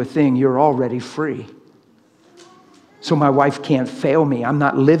owes you a thing, you're already free. So my wife can't fail me. I'm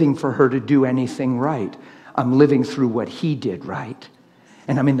not living for her to do anything right. I'm living through what he did right.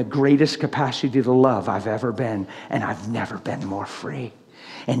 And I'm in the greatest capacity to love I've ever been. And I've never been more free.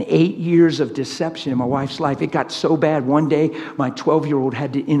 And 8 years of deception in my wife's life. It got so bad. One day, my 12-year-old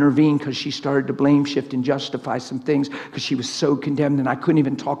had to intervene because she started to blame shift and justify some things because she was so condemned and I couldn't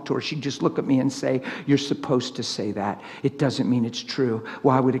even talk to her. She'd just look at me and say, you're supposed to say that. It doesn't mean it's true.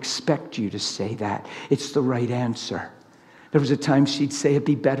 Well, I would expect you to say that. It's the right answer. There was a time she'd say, it'd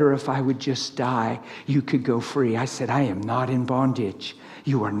be better if I would just die. You could go free. I said, I am not in bondage.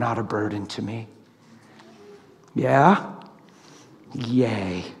 You are not a burden to me. Yeah?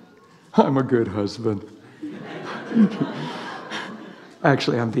 Yay. I'm a good husband.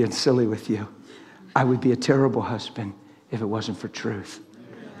 Actually, I'm being silly with you. I would be a terrible husband if it wasn't for truth.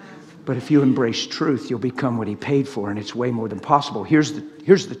 But if you embrace truth, you'll become what he paid for, and it's way more than possible. Here's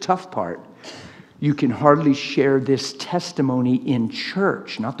the tough part. You can hardly share this testimony in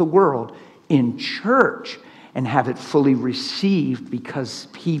church, not the world, in church, and have it fully received because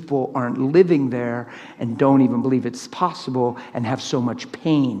people aren't living there and don't even believe it's possible and have so much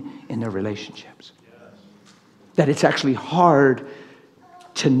pain in their relationships. That it's actually hard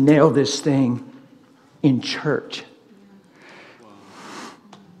to nail this thing in church.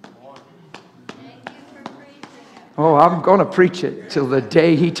 Oh, I'm going to preach it till the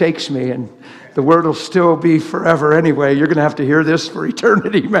day he takes me, and the word will still be forever anyway. You're going to have to hear this for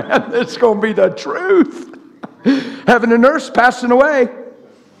eternity, man. It's going to be the truth. Heaven and earth's passing away.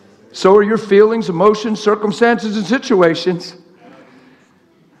 So are your feelings, emotions, circumstances, and situations.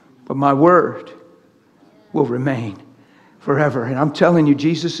 But my word will remain forever. And I'm telling you,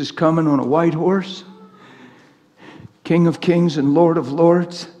 Jesus is coming on a white horse, King of kings and Lord of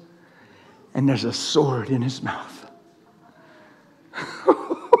lords, and there's a sword in his mouth.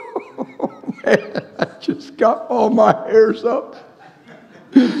 Man, I just got all my hairs up.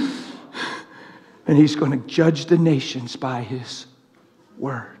 And he's going to judge the nations by his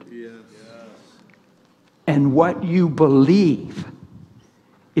word. Yes. And what you believe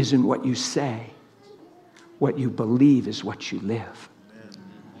isn't what you say. What you believe is what you live.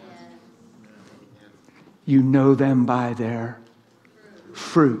 You know them by their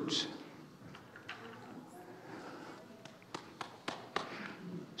fruits.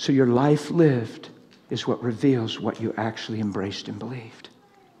 So your life lived is what reveals what you actually embraced and believed.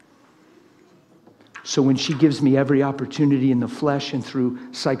 So when she gives me every opportunity in the flesh and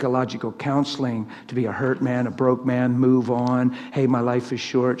through psychological counseling to be a hurt man, a broke man, move on. Hey, my life is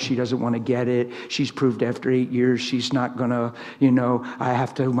short. She doesn't want to get it. She's proved after 8 years she's not going to, I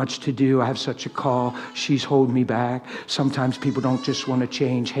have too much to do. I have such a call. She's holding me back. Sometimes people don't just want to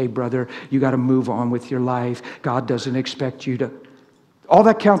change. Hey, brother, you got to move on with your life. God doesn't expect you to. All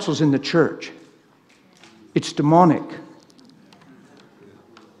that counsel's in the church. It's demonic.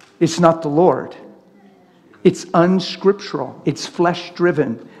 It's not the Lord. It's unscriptural. It's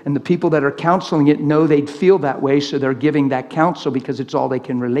flesh-driven. And the people that are counseling it know they'd feel that way, so they're giving that counsel because it's all they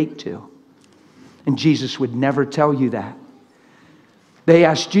can relate to. And Jesus would never tell you that. They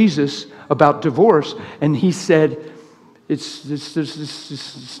asked Jesus about divorce, and he said,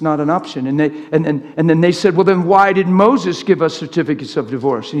 it's not an option. And then they said, well, then why did Moses give us certificates of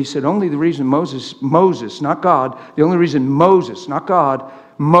divorce? And he said, only the reason Moses, not God, the only reason Moses, not God,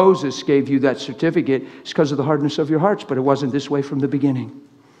 Moses gave you that certificate is because of the hardness of your hearts, but it wasn't this way from the beginning.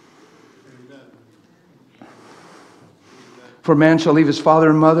 For man shall leave his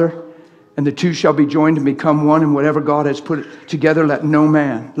father and mother, and the two shall be joined and become one, and whatever God has put together, let no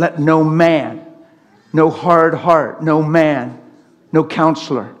man, no hard heart, no man, no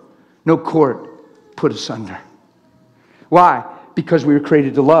counselor, no court put asunder. Why? Because we were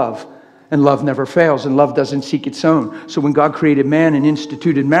created to love. And love never fails, and love doesn't seek its own. So when God created man and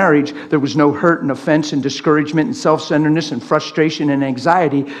instituted marriage, there was no hurt and offense and discouragement and self-centeredness and frustration and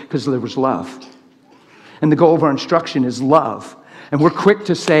anxiety because there was love. And the goal of our instruction is love. And we're quick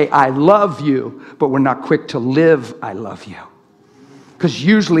to say, I love you, but we're not quick to live, I love you. Because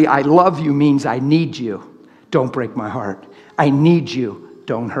usually I love you means I need you. Don't break my heart. I need you.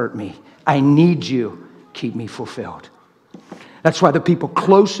 Don't hurt me. I need you. Keep me fulfilled. That's why the people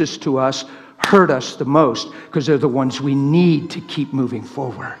closest to us hurt us the most, because they're the ones we need to keep moving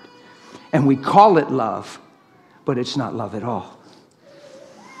forward. And we call it love, but it's not love at all.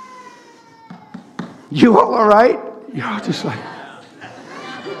 You all right? You're all just like,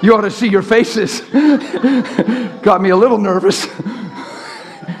 you ought to see your faces. Got me a little nervous.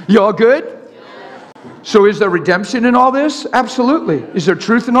 You all good? So is there redemption in all this? Absolutely. Is there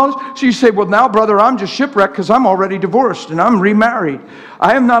truth in all this? So you say, well, now, brother, I'm just shipwrecked because I'm already divorced and I'm remarried.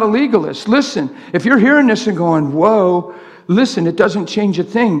 I am not a legalist. Listen, if you're hearing this and going, whoa, listen, it doesn't change a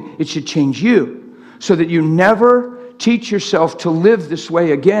thing. It should change you so that you never teach yourself to live this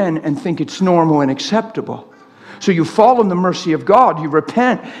way again and think it's normal and acceptable. So you fall in the mercy of God, you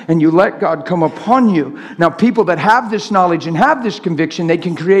repent, and you let God come upon you. Now, people that have this knowledge and have this conviction, they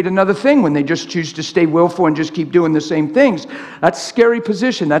can create another thing when they just choose to stay willful and just keep doing the same things. That's a scary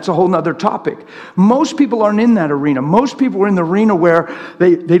position. That's a whole nother topic. Most people aren't in that arena. Most people are in the arena where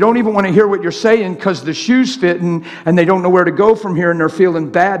they don't even want to hear what you're saying because the shoes fit, and they don't know where to go from here, and they're feeling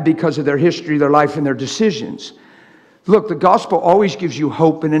bad because of their history, their life, and their decisions. Look, the gospel always gives you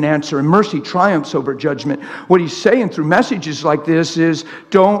hope and an answer, and mercy triumphs over judgment. What he's saying through messages like this is,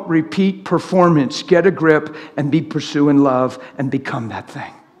 don't repeat performance. Get a grip and be pursuing love and become that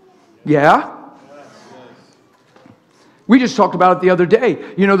thing. Yeah? We just talked about it the other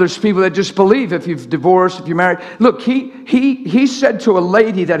day. You know, there's people that just believe if you've divorced, if you're married. Look, he said to a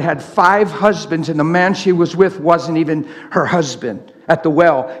lady that had 5 husbands, and the man she was with wasn't even her husband at the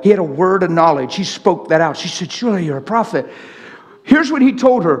well. He had a word of knowledge. He spoke that out. She said, surely you're a prophet. Here's what he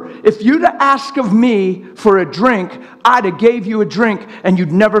told her. If you'd ask of me for a drink, I'd have gave you a drink and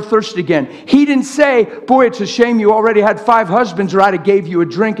you'd never thirst again. He didn't say, boy, it's a shame you already had 5 husbands, or I'd have gave you a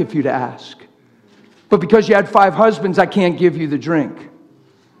drink if you'd ask. But because you had 5 husbands, I can't give you the drink.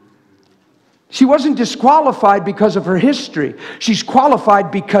 She wasn't disqualified because of her history. She's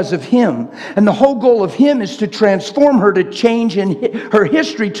qualified because of him. And the whole goal of him is to transform her, to change in her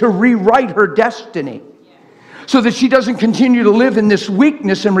history, to rewrite her destiny. So that she doesn't continue to live in this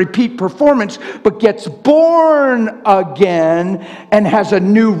weakness and repeat performance, but gets born again and has a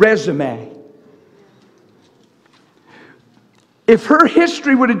new resume. If her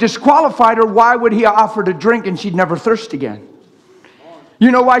history would have disqualified her, why would he have offered a drink and she'd never thirst again? You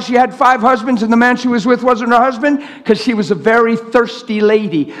know why she had 5 husbands and the man she was with wasn't her husband? Because she was a very thirsty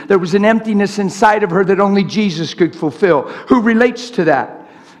lady. There was an emptiness inside of her that only Jesus could fulfill. Who relates to that?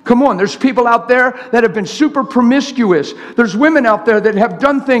 Come on, there's people out there that have been super promiscuous. There's women out there that have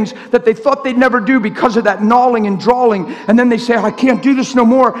done things that they thought they'd never do because of that gnawing and drawing. And then they say, I can't do this no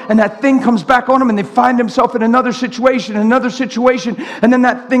more. And that thing comes back on them and they find themselves in another situation. And then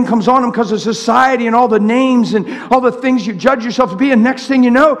that thing comes on them because of society and all the names and all the things you judge yourself to be. And next thing you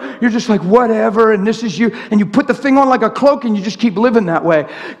know, you're just like, whatever, and this is you. And you put the thing on like a cloak and you just keep living that way.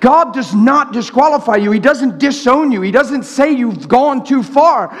 God does not disqualify you. He doesn't disown you. He doesn't say you've gone too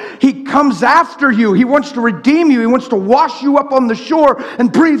far. He comes after you. He wants to redeem you. He wants to wash you up on the shore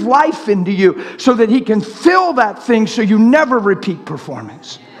and breathe life into you so that he can fill that thing so you never repeat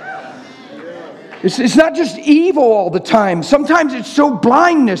performance. It's not just evil all the time. Sometimes it's so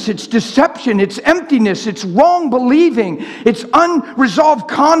blindness, it's deception, it's emptiness, it's wrong believing, it's unresolved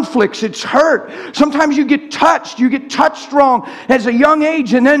conflicts, it's hurt. Sometimes you get touched wrong as a young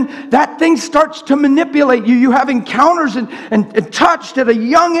age, and then that thing starts to manipulate you. You have encounters and touched at a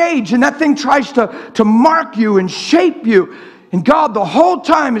young age, and that thing tries to mark you and shape you. And God the whole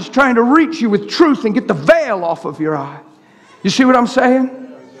time is trying to reach you with truth and get the veil off of your eye. You see what I'm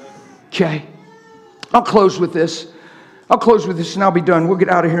saying? Okay. I'll close with this and I'll be done. We'll get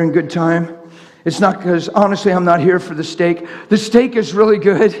out of here in good time. It's not because, honestly, I'm not here for the steak. The steak is really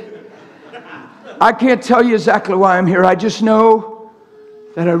good. I can't tell you exactly why I'm here. I just know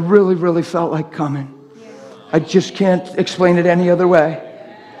that I really, really felt like coming. I just can't explain it any other way.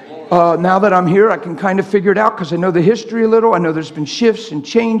 Now that I'm here, I can kind of figure it out because I know the history a little. I know there's been shifts and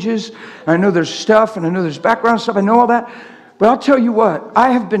changes. I know there's stuff, and I know there's background stuff. I know all that. But I'll tell you what,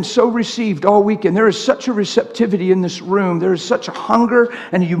 I have been so received all weekend. There is such a receptivity in this room. There is such a hunger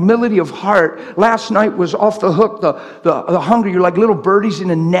and a humility of heart. Last night was off the hook, the hunger. You're like little birdies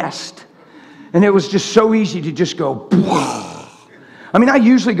in a nest. And it was just so easy to just go, I mean, I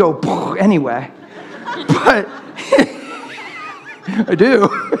usually go anyway. But I do.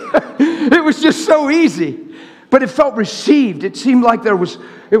 It was just so easy. But it felt received. It seemed like it was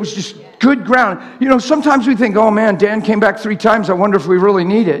just good ground. You know, sometimes we think, oh man, Dan came back 3 times. I wonder if we really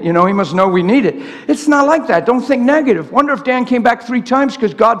need it. You know, he must know we need it. It's not like that. Don't think negative. Wonder if Dan came back 3 times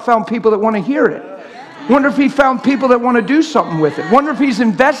because God found people that want to hear it. Wonder if he found people that want to do something with it. Wonder if he's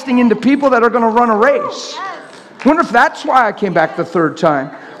investing into people that are going to run a race. Wonder if that's why I came back the 3rd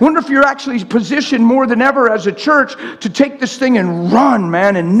time. Wonder if you're actually positioned more than ever as a church to take this thing and run,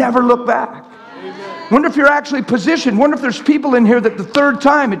 man, and never look back. Wonder if you're actually positioned. Wonder if there's people in here that the 3rd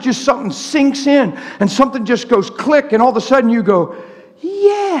time, it just something sinks in and something just goes click and all of a sudden you go,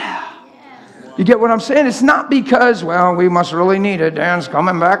 yeah. You get what I'm saying? It's not because, well, we must really need it. Dan's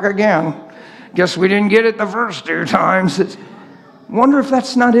coming back again. Guess we didn't get it the first 2 times. Wonder if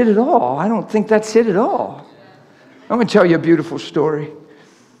that's not it at all. I don't think that's it at all. I'm going to tell you a beautiful story.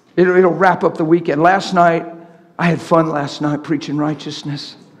 It'll wrap up the weekend. Last night, I had fun last night preaching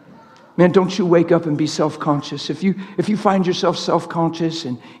righteousness. Man, don't you wake up and be self-conscious. If you find yourself self-conscious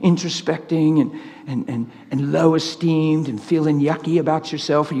and introspecting and low-esteemed and feeling yucky about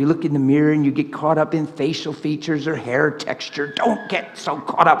yourself, or you look in the mirror and you get caught up in facial features or hair texture, don't get so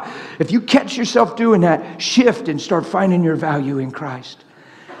caught up. If you catch yourself doing that, shift and start finding your value in Christ.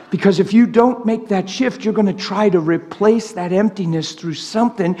 Because if you don't make that shift, you're going to try to replace that emptiness through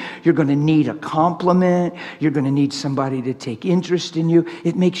something. You're going to need a compliment. You're going to need somebody to take interest in you.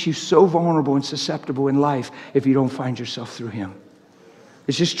 It makes you so vulnerable and susceptible in life if you don't find yourself through Him.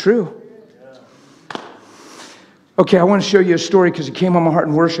 It's just true. Okay, I want to show you a story because it came on my heart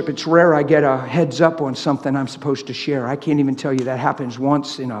in worship. It's rare I get a heads up on something I'm supposed to share. I can't even tell you that happens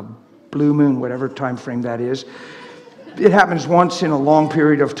once in a blue moon, whatever time frame that is. It happens once in a long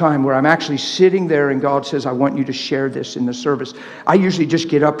period of time where I'm actually sitting there and God says, I want you to share this in the service. I usually just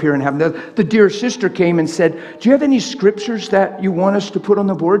get up here and have the dear sister came and said, do you have any scriptures that you want us to put on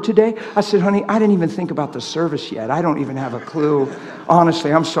the board today? I said, honey, I didn't even think about the service yet. I don't even have a clue.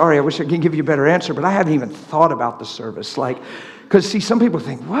 Honestly, I'm sorry. I wish I could give you a better answer, but I haven't even thought about the service. Because see, some people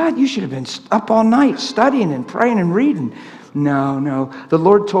think, what? You should have been up all night studying and praying and reading. No. The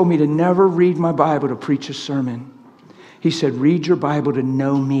Lord told me to never read my Bible to preach a sermon. He said, read your Bible to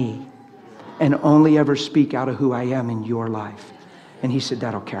know me and only ever speak out of who I am in your life. And he said,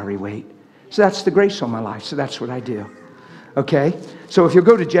 that'll carry weight. So that's the grace on my life. So that's what I do. Okay? So if you'll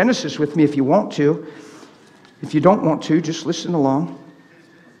go to Genesis with me if you want to. If you don't want to, just listen along.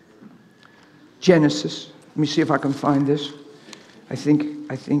 Genesis. Let me see if I can find this. I think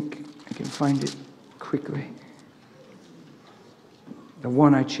I can find it quickly. The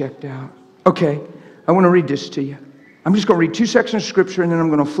one I checked out. Okay. I want to read this to you. I'm just going to read 2 sections of scripture and then I'm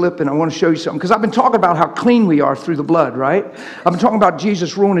going to flip and I want to show you something. Because I've been talking about how clean we are through the blood, right? I've been talking about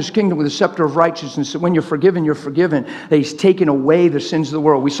Jesus ruling his kingdom with a scepter of righteousness. That when you're forgiven, you're forgiven. That he's taken away the sins of the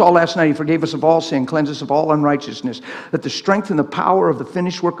world. We saw last night he forgave us of all sin, cleansed us of all unrighteousness. That the strength and the power of the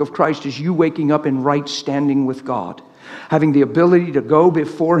finished work of Christ is you waking up in right standing with God. Having the ability to go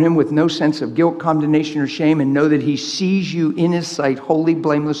before him with no sense of guilt, condemnation, or shame, and know that he sees you in his sight, holy,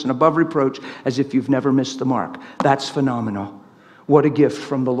 blameless, and above reproach, as if you've never missed the mark. That's phenomenal. What a gift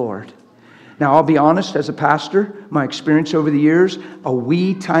from the Lord. Now, I'll be honest, as a pastor, my experience over the years, a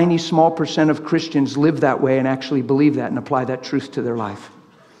wee, tiny, small percent of Christians live that way and actually believe that and apply that truth to their life.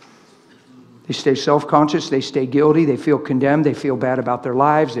 They stay self-conscious, they stay guilty, they feel condemned, they feel bad about their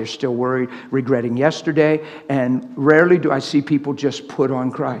lives, they're still worried, regretting yesterday, and rarely do I see people just put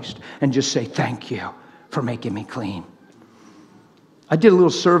on Christ and just say, thank you for making me clean. I did a little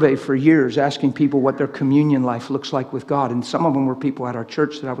survey for years asking people what their communion life looks like with God, and some of them were people at our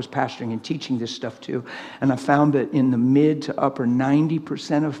church that I was pastoring and teaching this stuff to, and I found that in the mid to upper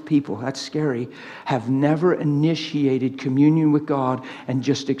 90% of people, that's scary, have never initiated communion with God and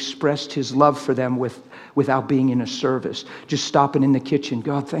just expressed his love for them without being in a service. Just stopping in the kitchen,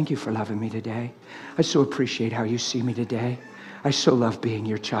 God, thank you for loving me today. I so appreciate how you see me today. I so love being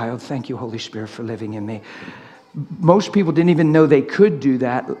your child. Thank you, Holy Spirit, for living in me. Most people didn't even know they could do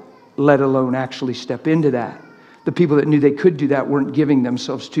that, let alone actually step into that. The people that knew they could do that weren't giving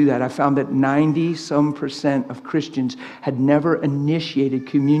themselves to that. I found that 90% of Christians had never initiated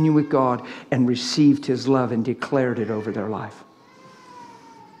communion with God and received his love and declared it over their life.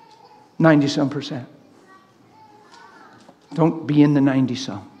 90%. Don't be in the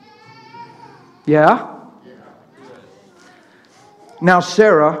 90-some. Yeah? Now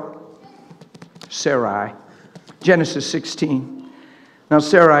Sarai, Genesis 16. Now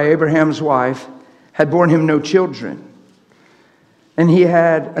Sarai, Abraham's wife, had borne him no children. And he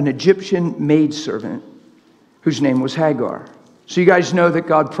had an Egyptian maidservant whose name was Hagar. So you guys know that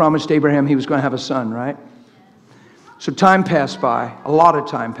God promised Abraham he was going to have a son, right? So time passed by. A lot of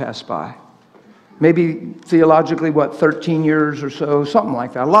time passed by. Maybe theologically, 13 years or so, something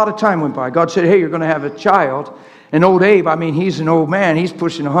like that. A lot of time went by. God said, hey, you're going to have a child. And old Abe, he's an old man. He's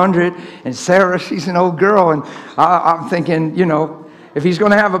pushing 100. And Sarah, she's an old girl. And I'm thinking, if he's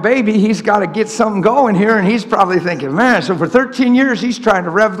going to have a baby, he's got to get something going here. And he's probably thinking, man, so for 13 years, he's trying to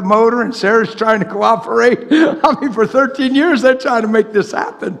rev the motor and Sarah's trying to cooperate. For 13 years, they're trying to make this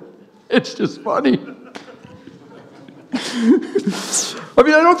happen. It's just funny.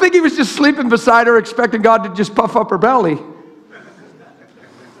 I don't think he was just sleeping beside her expecting God to just puff up her belly.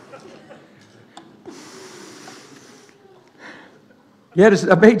 He had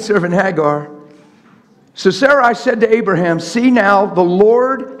a maidservant Hagar. So Sarai said to Abraham, see now, the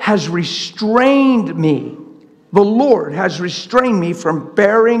Lord has restrained me. The Lord has restrained me from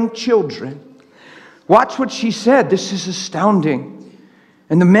bearing children. Watch what she said. This is astounding.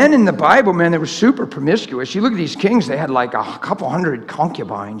 And the men in the Bible, man, they were super promiscuous. You look at these kings, they had like a couple hundred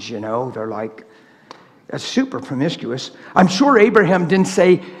concubines, you know. They're like, that's super promiscuous. I'm sure Abraham didn't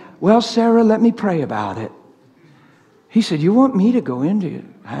say, well, Sarah, let me pray about it. He said, you want me to go into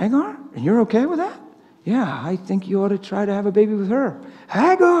Hagar? And you're okay with that? Yeah, I think you ought to try to have a baby with her.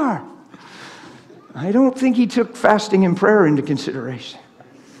 Hagar! I don't think he took fasting and prayer into consideration.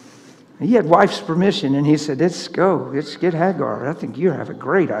 He had wife's permission, and he said, let's go. Let's get Hagar. I think you have a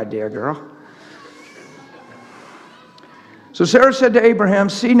great idea, girl. So Sarah said to Abraham,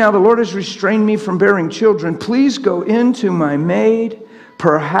 see, now the Lord has restrained me from bearing children. Please go into my maid.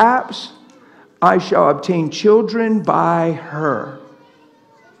 Perhaps I shall obtain children by her.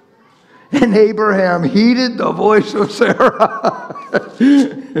 And Abraham heeded the voice of Sarah.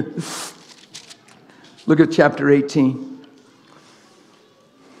 Look at chapter 18.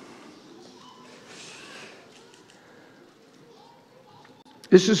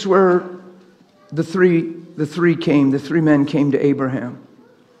 This is where the three men came to Abraham.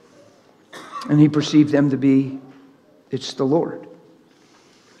 And he perceived them to be, it's the Lord.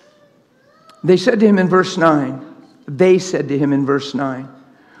 They said to him in verse 9,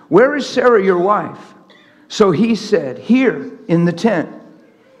 where is Sarah your wife? So he said, here in the tent.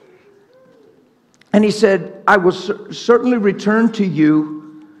 And he said, I will certainly return to you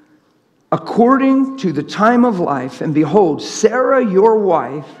according to the time of life, and behold, Sarah your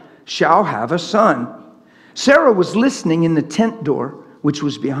wife shall have a son. Sarah was listening in the tent door, which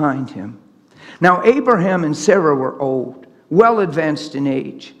was behind him. Now Abraham and Sarah were old, well advanced in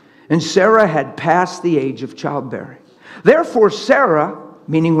age, and Sarah had passed the age of childbearing. Therefore Sarah,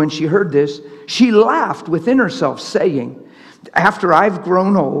 meaning when she heard this, she laughed within herself, saying, after I've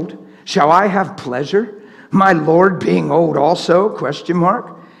grown old, shall I have pleasure, my Lord being old also? ?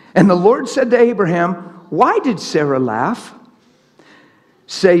 And the Lord said to Abraham, why did Sarah laugh,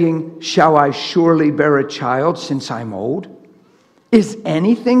 saying, shall I surely bear a child since I'm old? Is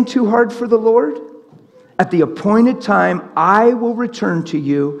anything too hard for the Lord? At the appointed time, I will return to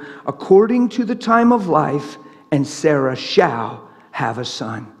you according to the time of life, and Sarah shall have a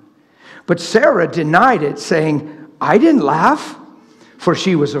son. But Sarah denied it, saying, I didn't laugh, for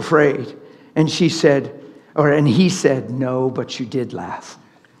she was afraid. And he said, no, but you did laugh.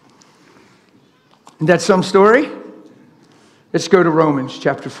 Isn't that some story? Let's go to Romans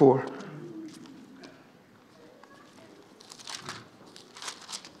chapter 4.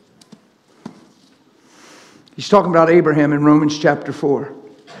 He's talking about Abraham in Romans chapter 4.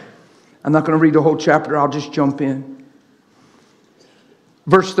 I'm not going to read the whole chapter. I'll just jump in.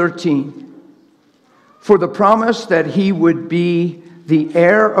 Verse 13. For the promise that he would be the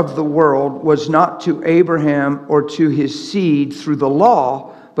heir of the world was not to Abraham or to his seed through the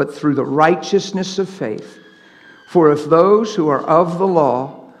law, but through the righteousness of faith. For if those who are of the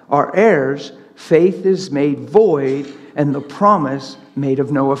law are heirs, faith is made void and the promise made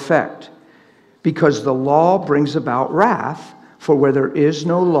of no effect. Because the law brings about wrath, for where there is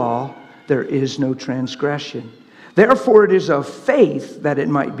no law, there is no transgression. Therefore it is of faith that it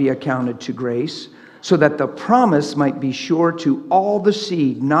might be accounted to grace, so that the promise might be sure to all the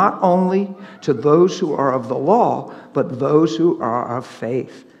seed, not only to those who are of the law, but those who are of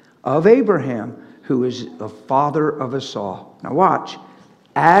faith, of Abraham, who is the father of us all. Now watch.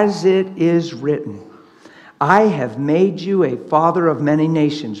 As it is written, I have made you a father of many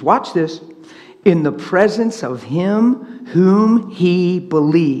nations. Watch this. In the presence of him whom he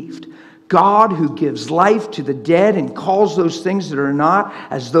believed. God who gives life to the dead and calls those things that are not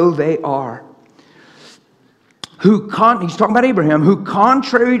as though they are. He's talking about Abraham, who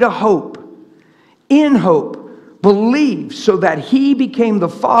contrary to hope, in hope, believed, so that he became the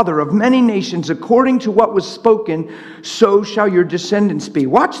father of many nations according to what was spoken, so shall your descendants be.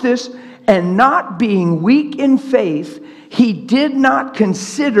 Watch this. And not being weak in faith, he did not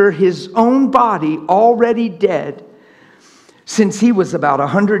consider his own body already dead, since he was about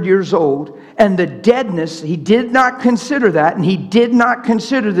 100 years old, and the deadness, he did not consider that, and he did not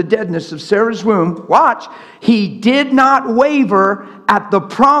consider the deadness of Sarah's womb. Watch, he did not waver at the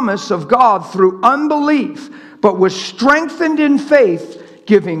promise of God through unbelief, but was strengthened in faith,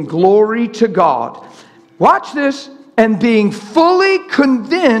 giving glory to God. Watch this, and being fully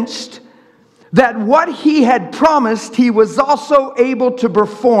convinced that what he had promised he was also able to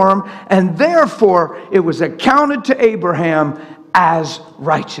perform, and therefore it was accounted to Abraham as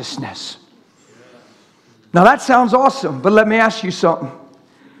righteousness. Now that sounds awesome, but let me ask you something.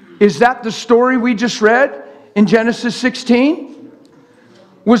 Is that the story we just read in Genesis 16?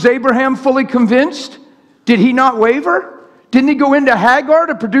 Was Abraham fully convinced? Did he not waver? Didn't he go into Hagar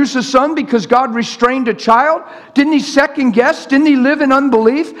to produce a son because God restrained a child? Didn't he second guess? Didn't he live in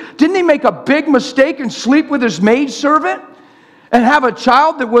unbelief? Didn't he make a big mistake and sleep with his maidservant? And have a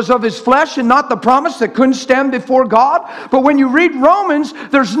child that was of his flesh and not the promise, that couldn't stand before God? But when you read Romans,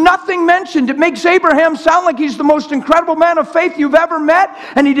 there's nothing mentioned. It makes Abraham sound like he's the most incredible man of faith you've ever met.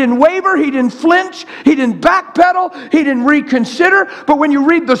 And he didn't waver, he didn't flinch, he didn't backpedal, he didn't reconsider. But when you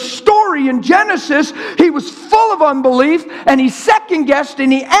read the story in Genesis, he was full of unbelief, and he second guessed,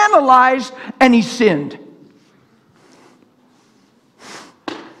 and he analyzed, and he sinned.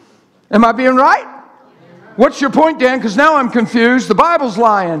 Am I being right? What's your point, Dan? Because now I'm confused. The Bible's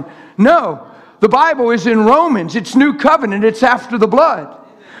lying. No, the Bible is in Romans. It's new covenant. It's after the blood.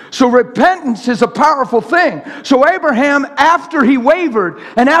 So repentance is a powerful thing. So Abraham, after he wavered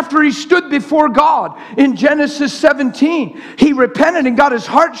and after he stood before God in Genesis 17, he repented and got his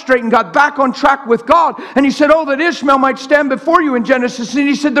heart straight and got back on track with God. And he said, oh, that Ishmael might stand before you in Genesis. And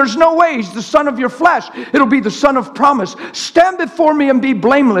he said, there's no way. He's the son of your flesh. It'll be the son of promise. Stand before me and be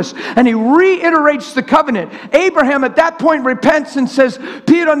blameless. And he reiterates the covenant. Abraham at that point repents and says,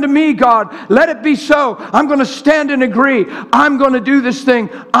 be it unto me, God. Let it be so. I'm going to stand and agree. I'm going to do this thing.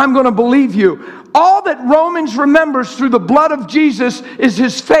 I'm going to believe you. All that Romans remembers through the blood of Jesus is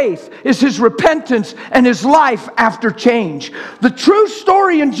his faith, is his repentance, and his life after change. The true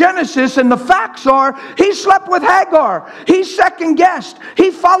story in Genesis and the facts are, he slept with Hagar. He second guessed.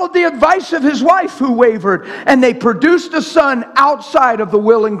 He followed the advice of his wife who wavered, and they produced a son outside of the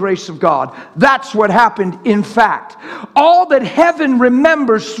will and grace of God. That's what happened in fact. All that heaven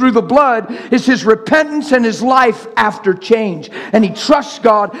remembers through the blood is his repentance and his life after change. And he trusts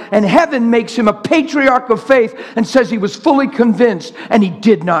God, and heaven makes him a patriarch of faith and says he was fully convinced and he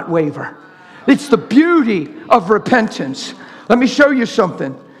did not waver. It's the beauty of repentance. Let me show you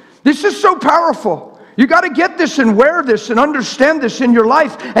something. This is so powerful. You got to get this and wear this and understand this in your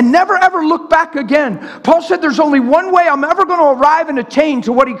life and never ever look back again. Paul said there's only one way I'm ever going to arrive and attain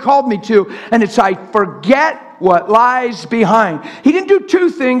to what he called me to, and it's I forget what lies behind. He didn't do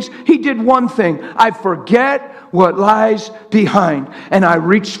two things, he did one thing. I forget what lies behind, and I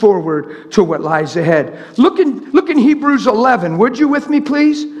reach forward to what lies ahead. Look in Hebrews 11. Would you with me,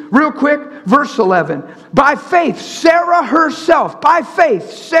 please? Real quick, verse 11. By faith, Sarah herself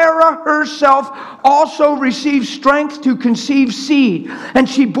also received strength to conceive seed, and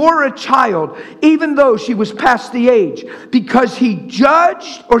she bore a child, even though she was past the age, because she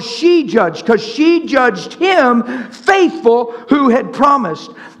judged him faithful who had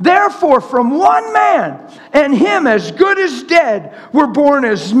promised. Therefore, from one man, and him as good as dead, were born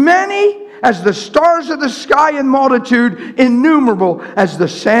as many as the stars of the sky in multitude, innumerable as the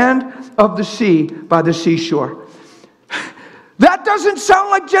sand of the sea by the seashore. That doesn't sound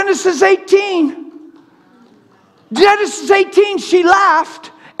like Genesis 18. Genesis 18, she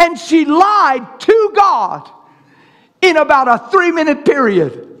laughed and she lied to God in about a 3-minute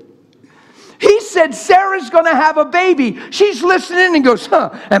period. He said, Sarah's going to have a baby. She's listening and goes,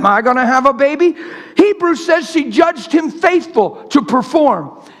 am I going to have a baby? Hebrews says she judged him faithful to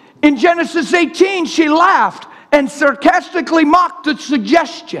perform. In Genesis 18, she laughed and sarcastically mocked the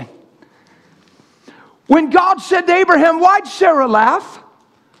suggestion. When God said to Abraham, why'd Sarah laugh?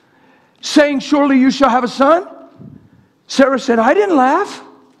 Saying, surely you shall have a son? Sarah said, I didn't laugh.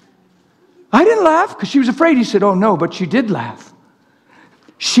 I didn't laugh because she was afraid. He said, oh no, but she did laugh.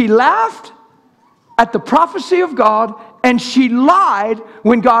 She laughed at the prophecy of God, and she lied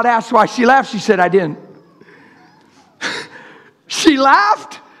when God asked why she laughed. She said, I didn't. She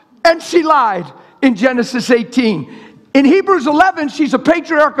laughed and she lied in Genesis 18. In Hebrews 11, she's a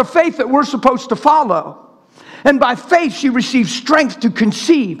patriarch of faith that we're supposed to follow. And by faith, she received strength to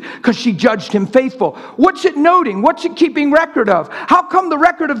conceive because she judged him faithful. What's it noting? What's it keeping record of? How come the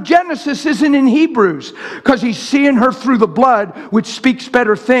record of Genesis isn't in Hebrews? Because he's seeing her through the blood, which speaks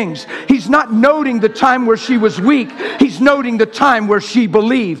better things. He's not noting the time where she was weak. He's noting the time where she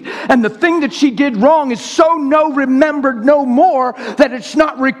believed. And the thing that she did wrong is so remembered no more that it's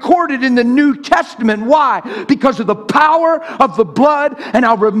not recorded in the New Testament. Why? Because of the power of the blood. And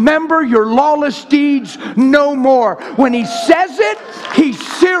I'll remember your lawless deeds no more. When he says it, he's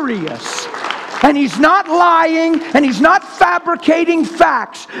serious. And he's not lying, and he's not fabricating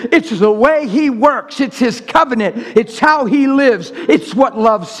facts. It's the way he works. It's his covenant. It's how he lives. It's what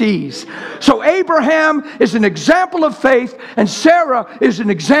love sees. So Abraham is an example of faith, and Sarah is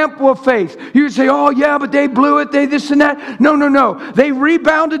an example of faith. You say, oh yeah, but they blew it, they this and that. No, no, no. They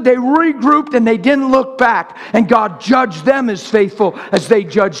rebounded, they regrouped, and they didn't look back. And God judged them as faithful as they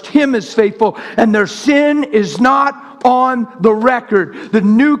judged him as faithful. And their sin is not on the record. The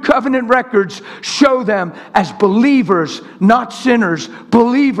new covenant records show them as believers, not sinners.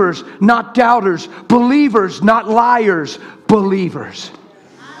 Believers, not doubters. Believers, not liars. Believers.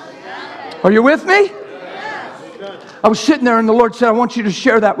 Are you with me? I was sitting there and the Lord said, I want you to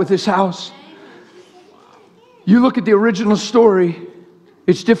share that with this house. You look at the original story,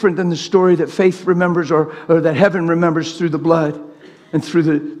 it's different than the story that faith remembers or that heaven remembers through the blood and through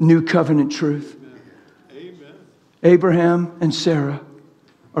the new covenant truth. Amen. Abraham and Sarah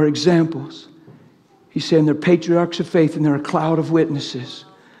are examples. He's saying they're patriarchs of faith and they're a cloud of witnesses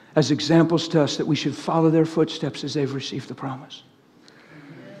as examples to us that we should follow their footsteps as they've received the promise.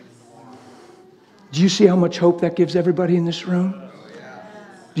 Do you see how much hope that gives everybody in this room?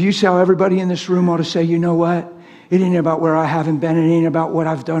 Do you see how everybody in this room ought to say, you know what? It ain't about where I haven't been. It ain't about what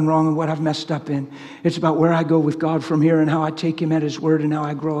I've done wrong and what I've messed up in. It's about where I go with God from here and how I take Him at His word and how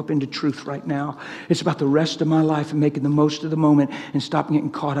I grow up into truth right now. It's about the rest of my life and making the most of the moment and stop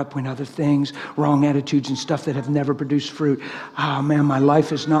getting caught up in other things, wrong attitudes and stuff that have never produced fruit. Oh man, my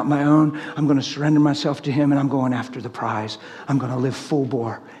life is not my own. I'm going to surrender myself to Him and I'm going after the prize. I'm going to live full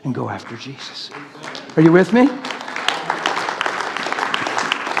bore and go after Jesus. Are you with me?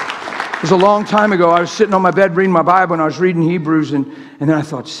 It was a long time ago. I was sitting on my bed reading my Bible and I was reading Hebrews and then I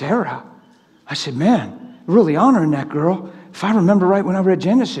thought, Sarah. I said, man, really honoring that girl. If I remember right when I read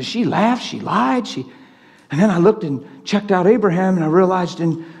Genesis, she laughed, she lied, and then I looked and checked out Abraham and I realized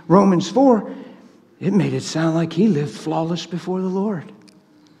in Romans 4, it made it sound like he lived flawless before the Lord.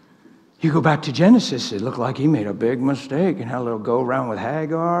 You go back to Genesis, it looked like he made a big mistake and had a little go around with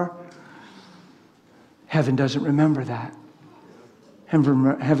Hagar. Heaven doesn't remember that.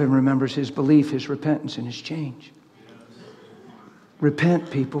 Heaven remembers his belief, his repentance, and his change. Repent,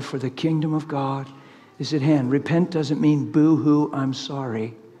 people, for the kingdom of God is at hand. Repent doesn't mean boo-hoo, I'm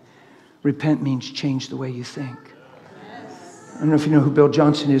sorry. Repent means change the way you think. I don't know if you know who Bill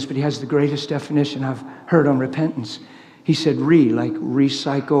Johnson is, but he has the greatest definition I've heard on repentance. He said like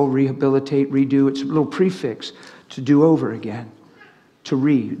recycle, rehabilitate, redo. It's a little prefix to do over again.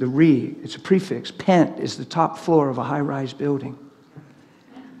 It's a prefix. Pent is the top floor of a high-rise building.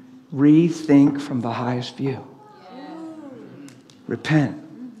 Rethink from the highest view. Repent.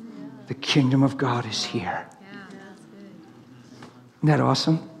 The kingdom of God is here. Isn't that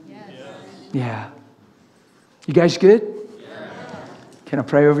awesome? Yeah. You guys good? Can I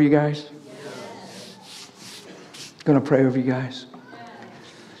pray over you guys? Going to pray over you guys.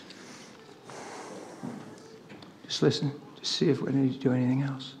 Just listen. Just see if we need to do anything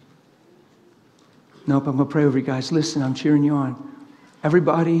else. Nope, I'm going to pray over you guys. Listen, I'm cheering you on.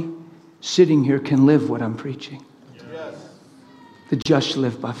 Everybody sitting here can live what I'm preaching. Yes. The just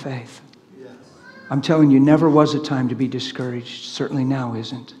live by faith. Yes. I'm telling you, never was a time to be discouraged. Certainly now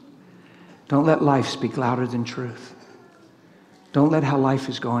isn't. Don't let life speak louder than truth. Don't let how life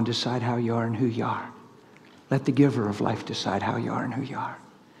is going decide how you are and who you are. Let the giver of life decide how you are and who you are.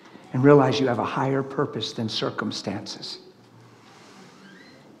 And realize you have a higher purpose than circumstances.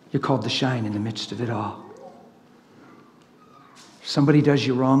 You're called to shine in the midst of it all. If somebody does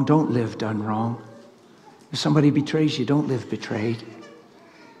you wrong, don't live done wrong. If somebody betrays you, don't live betrayed.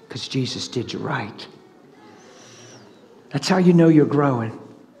 Because Jesus did you right. That's how you know you're growing.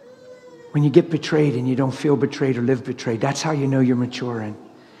 When you get betrayed and you don't feel betrayed or live betrayed, that's how you know you're maturing.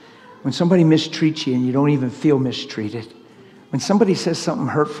 When somebody mistreats you and you don't even feel mistreated. When somebody says something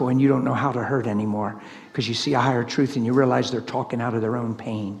hurtful and you don't know how to hurt anymore because you see a higher truth and you realize they're talking out of their own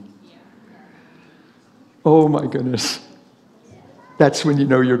pain. Oh my goodness. That's when you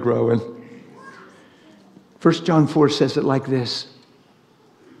know you're growing. 1 John 4 says it like this.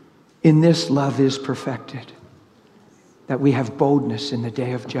 In this love is perfected, that we have boldness in the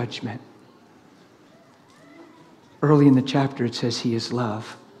day of judgment. Early in the chapter it says he is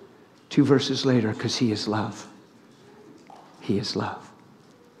love. 2 verses later, because he is love. He is love.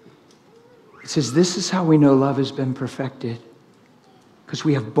 It says this is how we know love has been perfected, because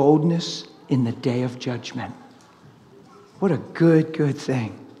we have boldness in the day of judgment. What a good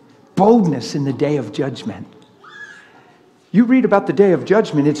thing. Boldness in the day of judgment. You read about the day of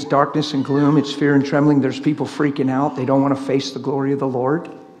judgment, it's darkness and gloom, it's fear and trembling. There's people freaking out. They don't want to face the glory of the Lord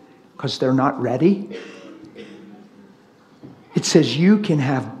because they're not ready. It says you can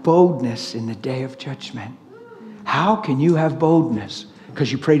have boldness in the day of judgment. How can you have boldness?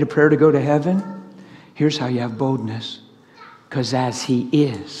 Because you prayed a prayer to go to heaven? Here's how you have boldness. Because as he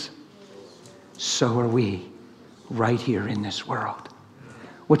is, so are we right here in this world.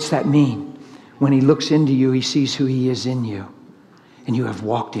 What's that mean? When he looks into you, he sees who he is in you. And you have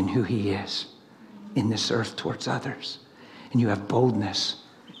walked in who he is in this earth towards others. And you have boldness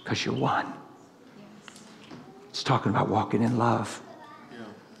because you're one. It's talking about walking in love.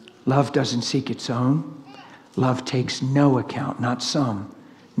 Love doesn't seek its own. Love takes no account, not some,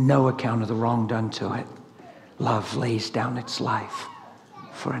 no account of the wrong done to it. Love lays down its life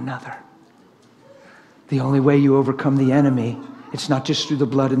for another. The only way you overcome the enemy, it's not just through the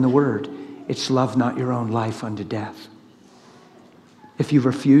blood and the word. It's love not your own life unto death. If you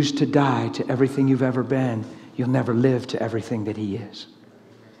refuse to die to everything you've ever been, you'll never live to everything that he is.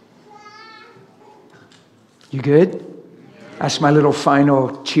 You good? That's my little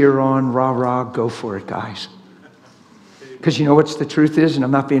final cheer on, rah, rah, go for it, guys. Because you know what's the truth is, and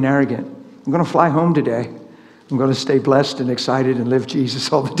I'm not being arrogant. I'm going to fly home today. I'm going to stay blessed and excited and live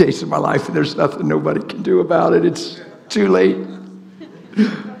Jesus all the days of my life, and there's nothing nobody can do about it. It's too late.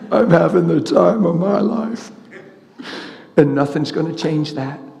 I'm having the time of my life. And nothing's going to change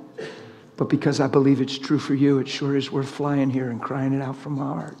that. But because I believe it's true for you, it sure is worth flying here and crying it out from my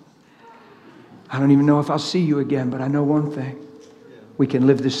heart. I don't even know if I'll see you again, but I know one thing. We can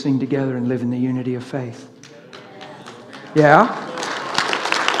live this thing together and live in the unity of faith. Yeah?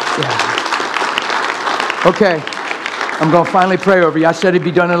 Yeah. Okay. I'm going to finally pray over you. I said it'd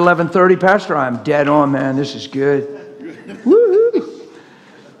be done at 11:30. Pastor, I'm dead on, man. This is good. Woo-hoo.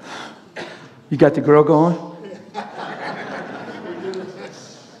 You got the girl going?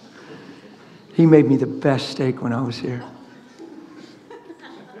 He made me the best steak when I was here.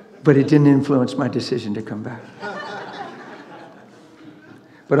 But it didn't influence my decision to come back.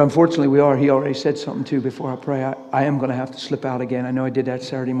 But unfortunately, he already said something too before I pray. I am going to have to slip out again. I know I did that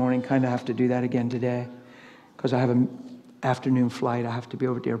Saturday morning. Kind of have to do that again today. Because I have an afternoon flight. I have to be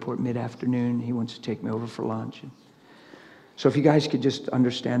over at the airport mid-afternoon. He wants to take me over for lunch. So if you guys could just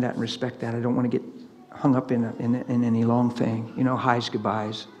understand that and respect that. I don't want to get hung up in any long thing. You know, highs,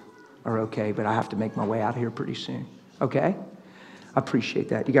 goodbyes are okay. But I have to make my way out of here pretty soon. Okay? I appreciate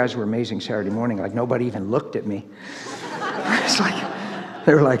that. You guys were amazing Saturday morning. Like, nobody even looked at me. It's like,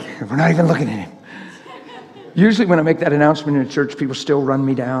 they were like, we're not even looking at him. Usually when I make that announcement in a church, people still run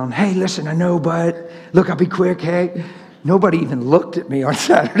me down. Hey, listen, I know, but look, I'll be quick. Hey, nobody even looked at me on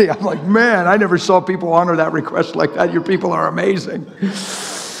Saturday. I'm like, man, I never saw people honor that request like that. Your people are amazing.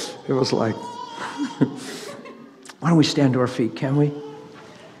 It was like, why don't we stand to our feet, can we?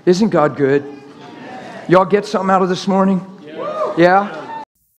 Isn't God good? Y'all get something out of this morning? Yeah?